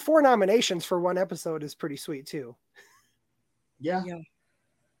 But 4 nominations for one episode is pretty sweet too. Yeah. Yeah.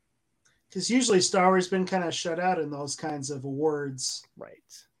 Because usually Star Wars has been kind of shut out in those kinds of awards.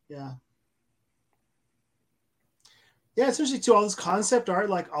 Right. Yeah. Yeah, especially to all this concept art,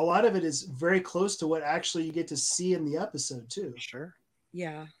 like a lot of it is very close to what actually you get to see in the episode too. Sure.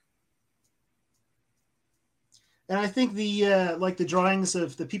 Yeah. And I think the drawings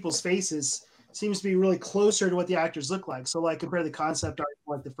of the people's faces seems to be really closer to what the actors look like. So like compare the concept art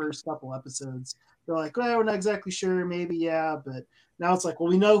to like the first couple episodes. They're like, well, we're not exactly sure, maybe, yeah, but now it's like, well,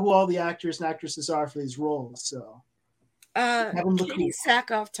 we know who all the actors and actresses are for these roles. So have them look Katie cool.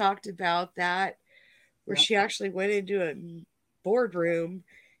 Sackhoff talked about that, where she actually went into a boardroom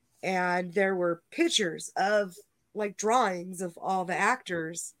and there were pictures of like drawings of all the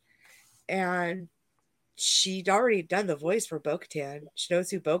actors, and she'd already done the voice for Bo-Katan. She knows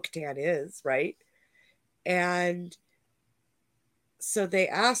who Bo-Katan is, right? And so they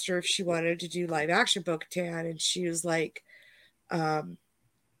asked her if she wanted to do live action Bo-Katan, and she was like,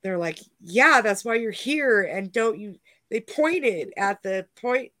 they're like, yeah, that's why you're here. And they pointed at the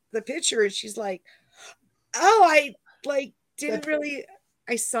picture, and she's like, oh, I like didn't really,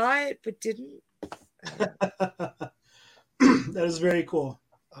 I saw it, but didn't. That is very cool.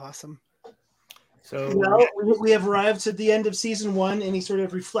 Awesome. So Well, we have arrived at the end of season 1. Any sort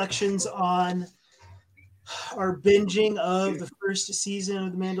of reflections on our binging of the first season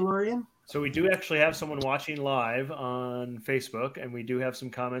of The Mandalorian? So we do actually have someone watching live on Facebook, and we do have some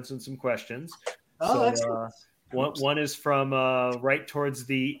comments and some questions. Oh, excellent. One is from right towards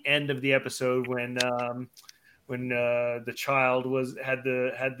the end of the episode when the child had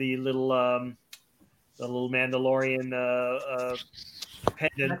the little Mandalorian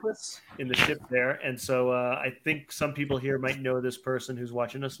pendant Necklace? in the ship there, and so I think some people here might know this person who's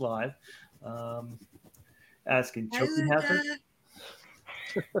watching us live. Asking choking hazard.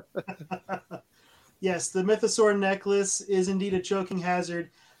 Yes, the Mythosaur necklace is indeed a choking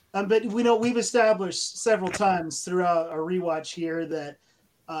hazard. But we've established several times throughout our rewatch here that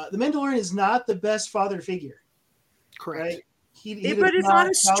the Mandalorian is not the best father figure. Correct. Right? He But does it's not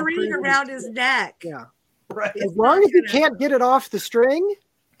on a string maltreat around his neck. Yeah. Right. As long as you can't get it off the string.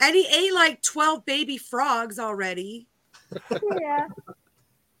 And he ate like 12 baby frogs already. Yeah.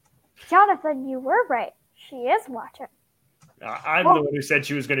 Jonathan, you were right. She is watching. I'm the one who said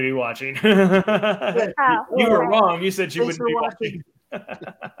she was going to be watching. Oh, You were right. wrong. You said she Thanks wouldn't for be watching.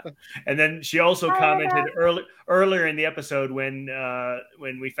 And then she also commented earlier in the episode when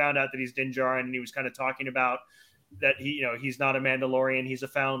we found out that he's Din Djarin, and he was kind of talking about that he's not a Mandalorian, he's a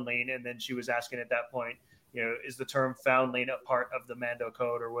foundling. And then she was asking at that point, is the term foundling a part of the Mando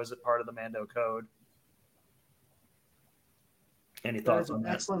code, or was it part of the Mando code? Any thoughts on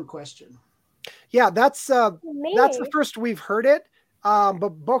that? Excellent question. Yeah, that's the Maybe. first we've heard it. But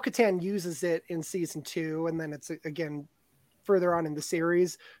Bo-Katan uses it in season 2, and then it's again further on in the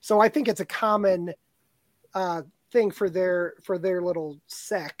series. So I think it's a common thing for their little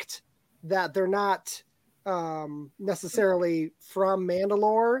sect, that they're not necessarily from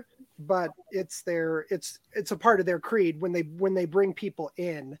Mandalore, but it's a part of their creed. When they bring people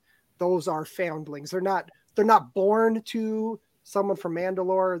in, those are foundlings. They're not born to someone from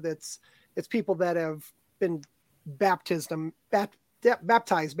Mandalore. It's people that have been baptized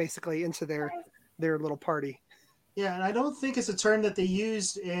basically into their little party. Yeah, and I don't think it's a term that they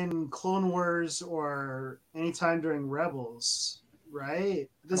used in Clone Wars or anytime during Rebels, right?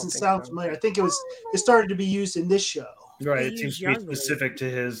 It doesn't sound familiar. I think it started to be used in this show. Right, it seems to be specific to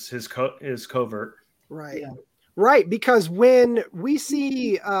his covert. Right. Yeah. Right, because when we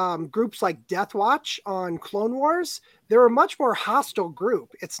see groups like Death Watch on Clone Wars, they're a much more hostile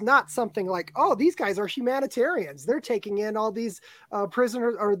group. It's not something like, oh, these guys are humanitarians. They're taking in all these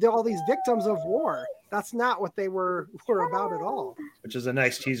prisoners or all these victims of war. That's not what they were about at all. Which is a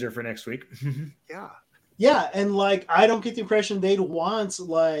nice teaser for next week. Yeah. Yeah, and like I don't get the impression they'd want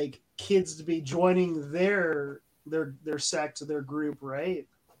like kids to be joining their sect, their group, right?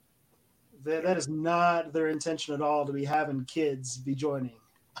 That is not their intention at all to be having kids be joining.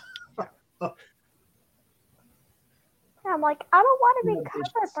 I'm like, I don't want to be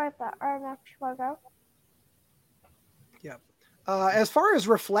covered by the RNF logo. Yeah. As far as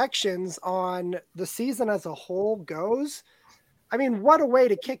reflections on the season as a whole goes, I mean, what a way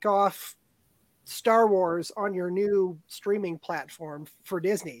to kick off Star Wars on your new streaming platform for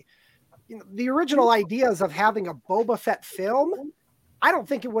Disney. You know, the original ideas of having a Boba Fett film, I don't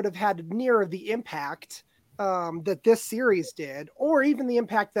think it would have had near the impact that this series did, or even the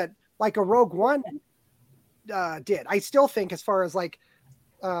impact that like a Rogue One did. I still think, as far as like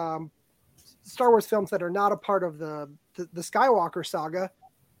Star Wars films that are not a part of the Skywalker saga,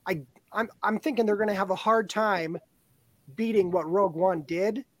 I'm thinking they're going to have a hard time beating what Rogue One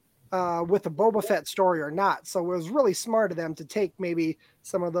did with a Boba Fett story or not. So it was really smart of them to take maybe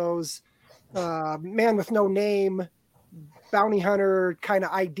some of those man with no name, bounty hunter kind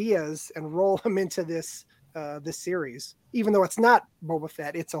of ideas and roll them into this series. Even though it's not Boba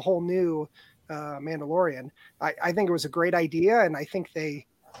Fett, it's a whole new Mandalorian. I think it was a great idea, and I think they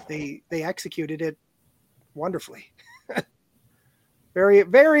executed it wonderfully. Very,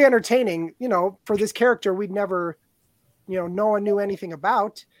 very entertaining, you know, for this character we'd never, you know, no one knew anything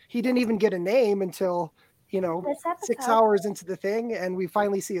about. He didn't even get a name until, you know, 6 hours into the thing, and we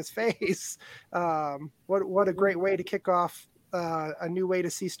finally see his face. What a great way to kick off a new way to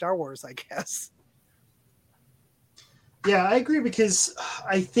see Star Wars, I guess. Yeah, I agree, because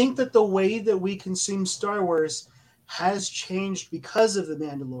I think that the way that we consume Star Wars has changed because of The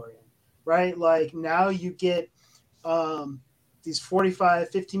Mandalorian, right? Like now you get these 45,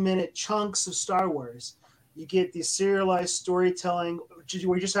 50-minute chunks of Star Wars. You get these serialized storytelling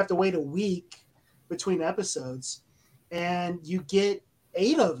where you just have to wait a week between episodes, and you get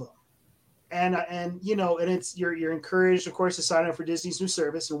 8 of them. And you know, and it's you're encouraged, of course, to sign up for Disney's new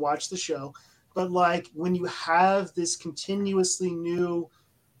service and watch the show. But like when you have this continuously new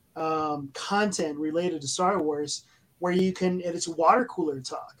content related to Star Wars, where you can, and it's water cooler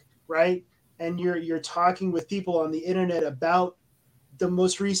talk, right? And you're talking with people on the internet about the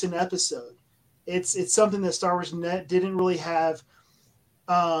most recent episode. It's something that Star Wars Net didn't really have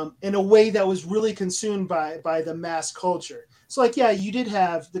in a way that was really consumed by the mass culture. So like, yeah, you did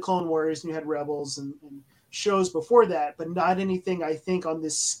have the Clone Wars and you had Rebels and shows before that, but not anything, I think, on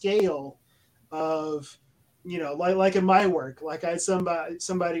this scale of, you know, like in my work, like I had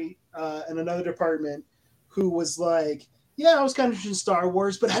somebody in another department who was like, yeah, I was kind of interested in Star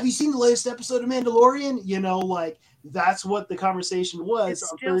Wars, but have you seen the latest episode of Mandalorian? You know, like that's what the conversation was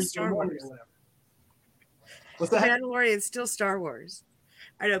on Thursday morning or whatever. What's that? Mandalorian is still Star Wars.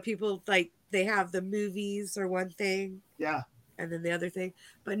 I know people like they have the movies or one thing. Yeah. And then the other thing.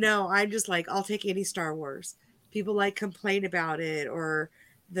 But no, I'm just like, I'll take any Star Wars. People like complain about it, or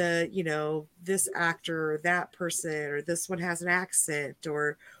the, you know, this actor or that person, or this one has an accent,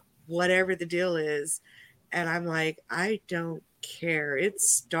 or whatever the deal is. And I'm like, I don't care. It's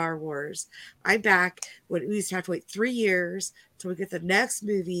Star Wars. I'm back when we used to have to wait 3 years till we get the next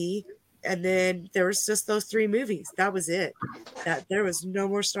movie. And then there was just those 3 movies. That was it. That there was no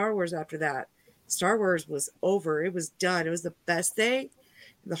more Star Wars after that. Star Wars was over. It was done. It was the best thing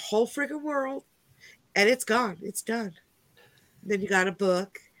in the whole freaking world. And it's gone. It's done. Then you got a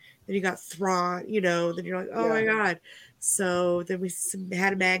book. Then you got Thrawn, you know. Then you're like, oh my God. So then we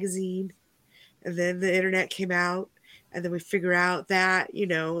had a magazine. And then the internet came out. And then we figure out that, you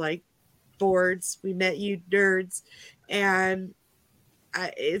know, like boards. We met you nerds. And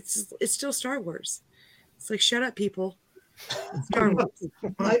it's still Star Wars. It's like, shut up, people. Star Wars.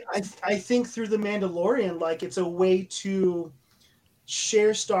 I think through The Mandalorian, like it's a way to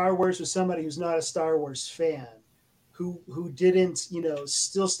share Star Wars with somebody who's not a Star Wars fan, who didn't, you know,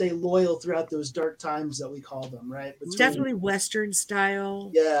 still stay loyal throughout those dark times that we call them, right? It's definitely Western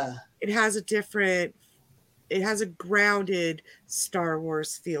style. Yeah. It has a grounded Star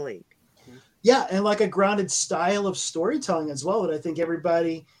Wars feeling. Yeah, and like a grounded style of storytelling as well that I think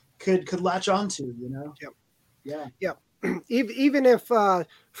everybody could latch onto, you know? Yep. Yeah. Yep. Even if for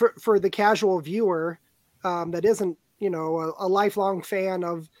the casual viewer that isn't, you know, a lifelong fan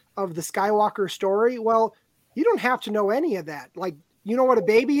of the Skywalker story, well, you don't have to know any of that. Like, you know what a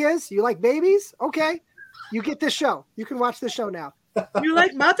baby is? You like babies? Okay. You get this show. You can watch this show now. You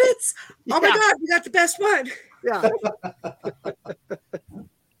like Muppets? Oh my Yeah. God, we got the best one. Yeah.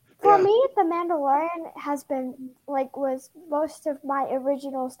 For Yeah. me, The Mandalorian has been was most of my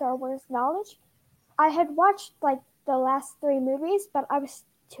original Star Wars knowledge. I had watched the last 3 movies, but I was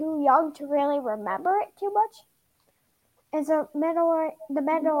too young to really remember it too much. And so The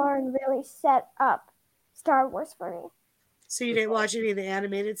Mandalorian really set up Star Wars for me. So you didn't watch any of the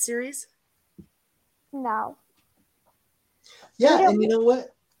animated series? No, Yeah, and you know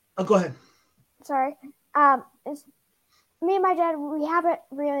what? Oh, go ahead. sorry. Me and my dad, we haven't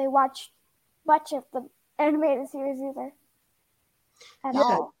really watched much of the animated series either. At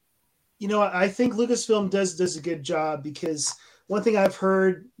all. You know, I think Lucasfilm does a good job, because one thing I've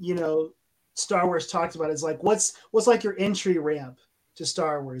heard, Star Wars talked about is like what's like your entry ramp to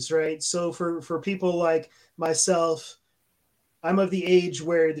Star Wars, right? So for people like myself, I'm of the age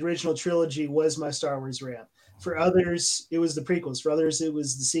where the original trilogy was my Star Wars ramp. For others, it was the prequels. For others, it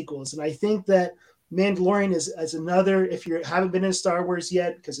was the sequels. And I think that Mandalorian is as another, if you haven't been in Star Wars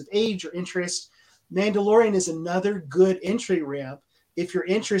yet because of age or interest, Mandalorian is another good entry ramp if you're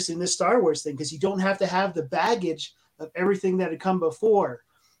interested in this Star Wars thing, because you don't have to have the baggage of everything that had come before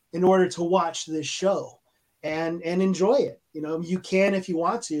in order to watch this show and enjoy it. You can if you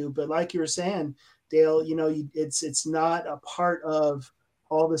want to, but like you were saying, Dale, it's not a part of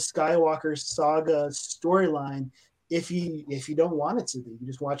all the Skywalker saga storyline if you don't want it to be. You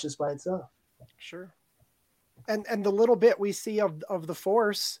just watch this by itself. Sure. And the little bit we see of the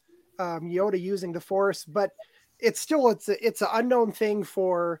Force, Yoda using the Force, but it's an unknown thing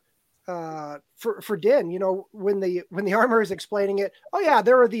for Din. When the armor is explaining it, oh yeah,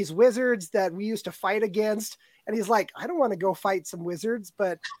 there are these wizards that we used to fight against, and he's like, I don't want to go fight some wizards,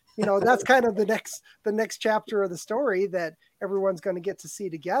 but that's kind of the next chapter of the story that everyone's going to get to see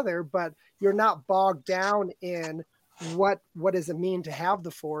together. But you're not bogged down in what does it mean to have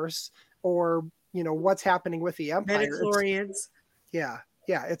the Force, or what's happening with the Empire. Midichlorians. Yeah.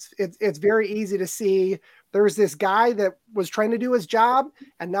 It's very easy to see. There's this guy that was trying to do his job,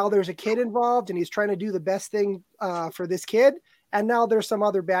 and now there's a kid involved, and he's trying to do the best thing for this kid. And now there's some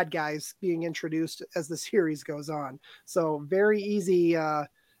other bad guys being introduced as the series goes on. So very easy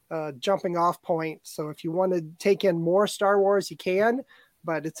jumping off point. So if you want to take in more Star Wars, you can,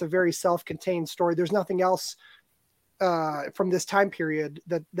 but it's a very self-contained story. There's nothing else from this time period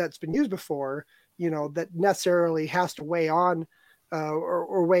that's been used before, that necessarily has to weigh on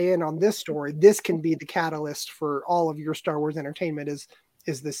or weigh in on this story. This can be the catalyst for all of your Star Wars entertainment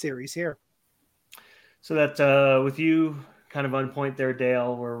is this series here. So that with you kind of on point there,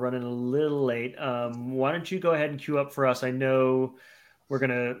 Dale, we're running a little late. Why don't you go ahead and queue up for us? I know we're going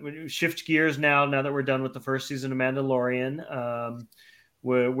to shift gears now that we're done with the first season of Mandalorian.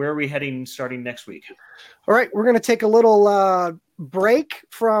 Where are we heading starting next week? All right, we're going to take a little break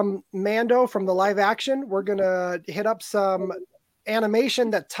from Mando, from the live action. We're going to hit up some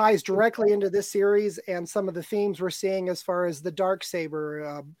animation that ties directly into this series and some of the themes we're seeing as far as the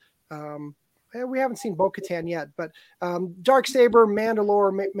Darksaber. We haven't seen Bo-Katan yet, but Darksaber,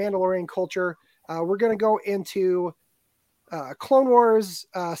 Mandalorian culture. We're going to go into Clone Wars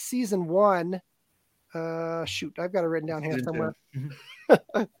season 1. Shoot, I've got it written down here somewhere.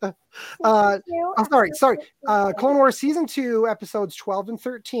 Sorry. Clone Wars season 2, episodes 12 and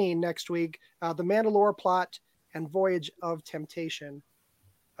 13 next week. The Mandalore plot and Voyage of Temptation.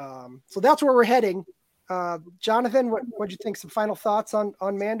 So that's where we're heading. Jonathan, what'd you think? Some final thoughts on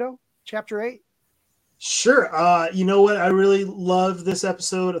Mando chapter 8? Sure. You know what? I really loved this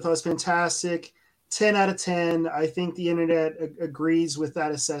episode. I thought it was fantastic. 10 out of 10. I think the internet agrees with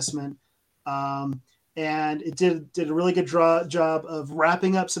that assessment. And it did a really good job of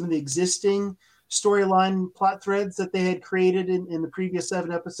wrapping up some of the existing storyline plot threads that they had created in the previous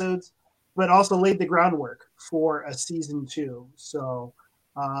 7 episodes, but also laid the groundwork for a season 2. So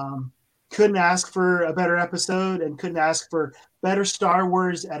couldn't ask for a better episode, and couldn't ask for better Star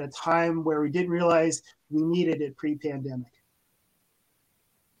Wars at a time where we didn't realize we needed it pre-pandemic.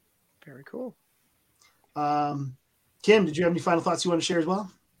 Very cool. Kim, did you have any final thoughts you want to share as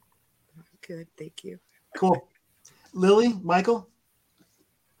well? Good, thank you. Cool. Lily, Michael?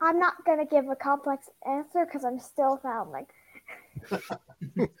 I'm not going to give a complex answer because I'm still foundling.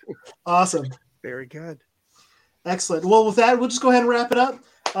 Awesome. Very good. Excellent. Well, with that, we'll just go ahead and wrap it up.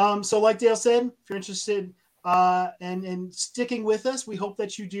 So like Dale said, if you're interested in sticking with us, we hope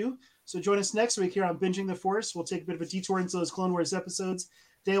that you do. So join us next week here on Binging the Force. We'll take a bit of a detour into those Clone Wars episodes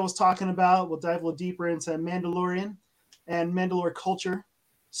Dale was talking about. We'll dive a little deeper into Mandalorian and Mandalore culture.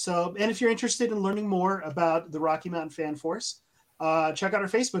 So, and if you're interested in learning more about the Rocky Mountain Fan Force, check out our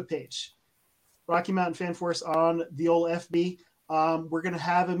Facebook page. Rocky Mountain Fan Force on the old FB. We're going to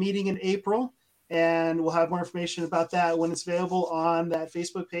have a meeting in April, and we'll have more information about that when it's available on that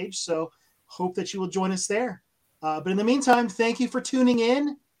Facebook page. So hope that you will join us there. But in the meantime, thank you for tuning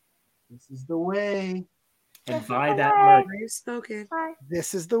in. This is the way. And This buy is the that way. merch. Brave spoken. Bye.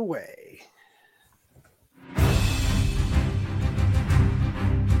 This is the way.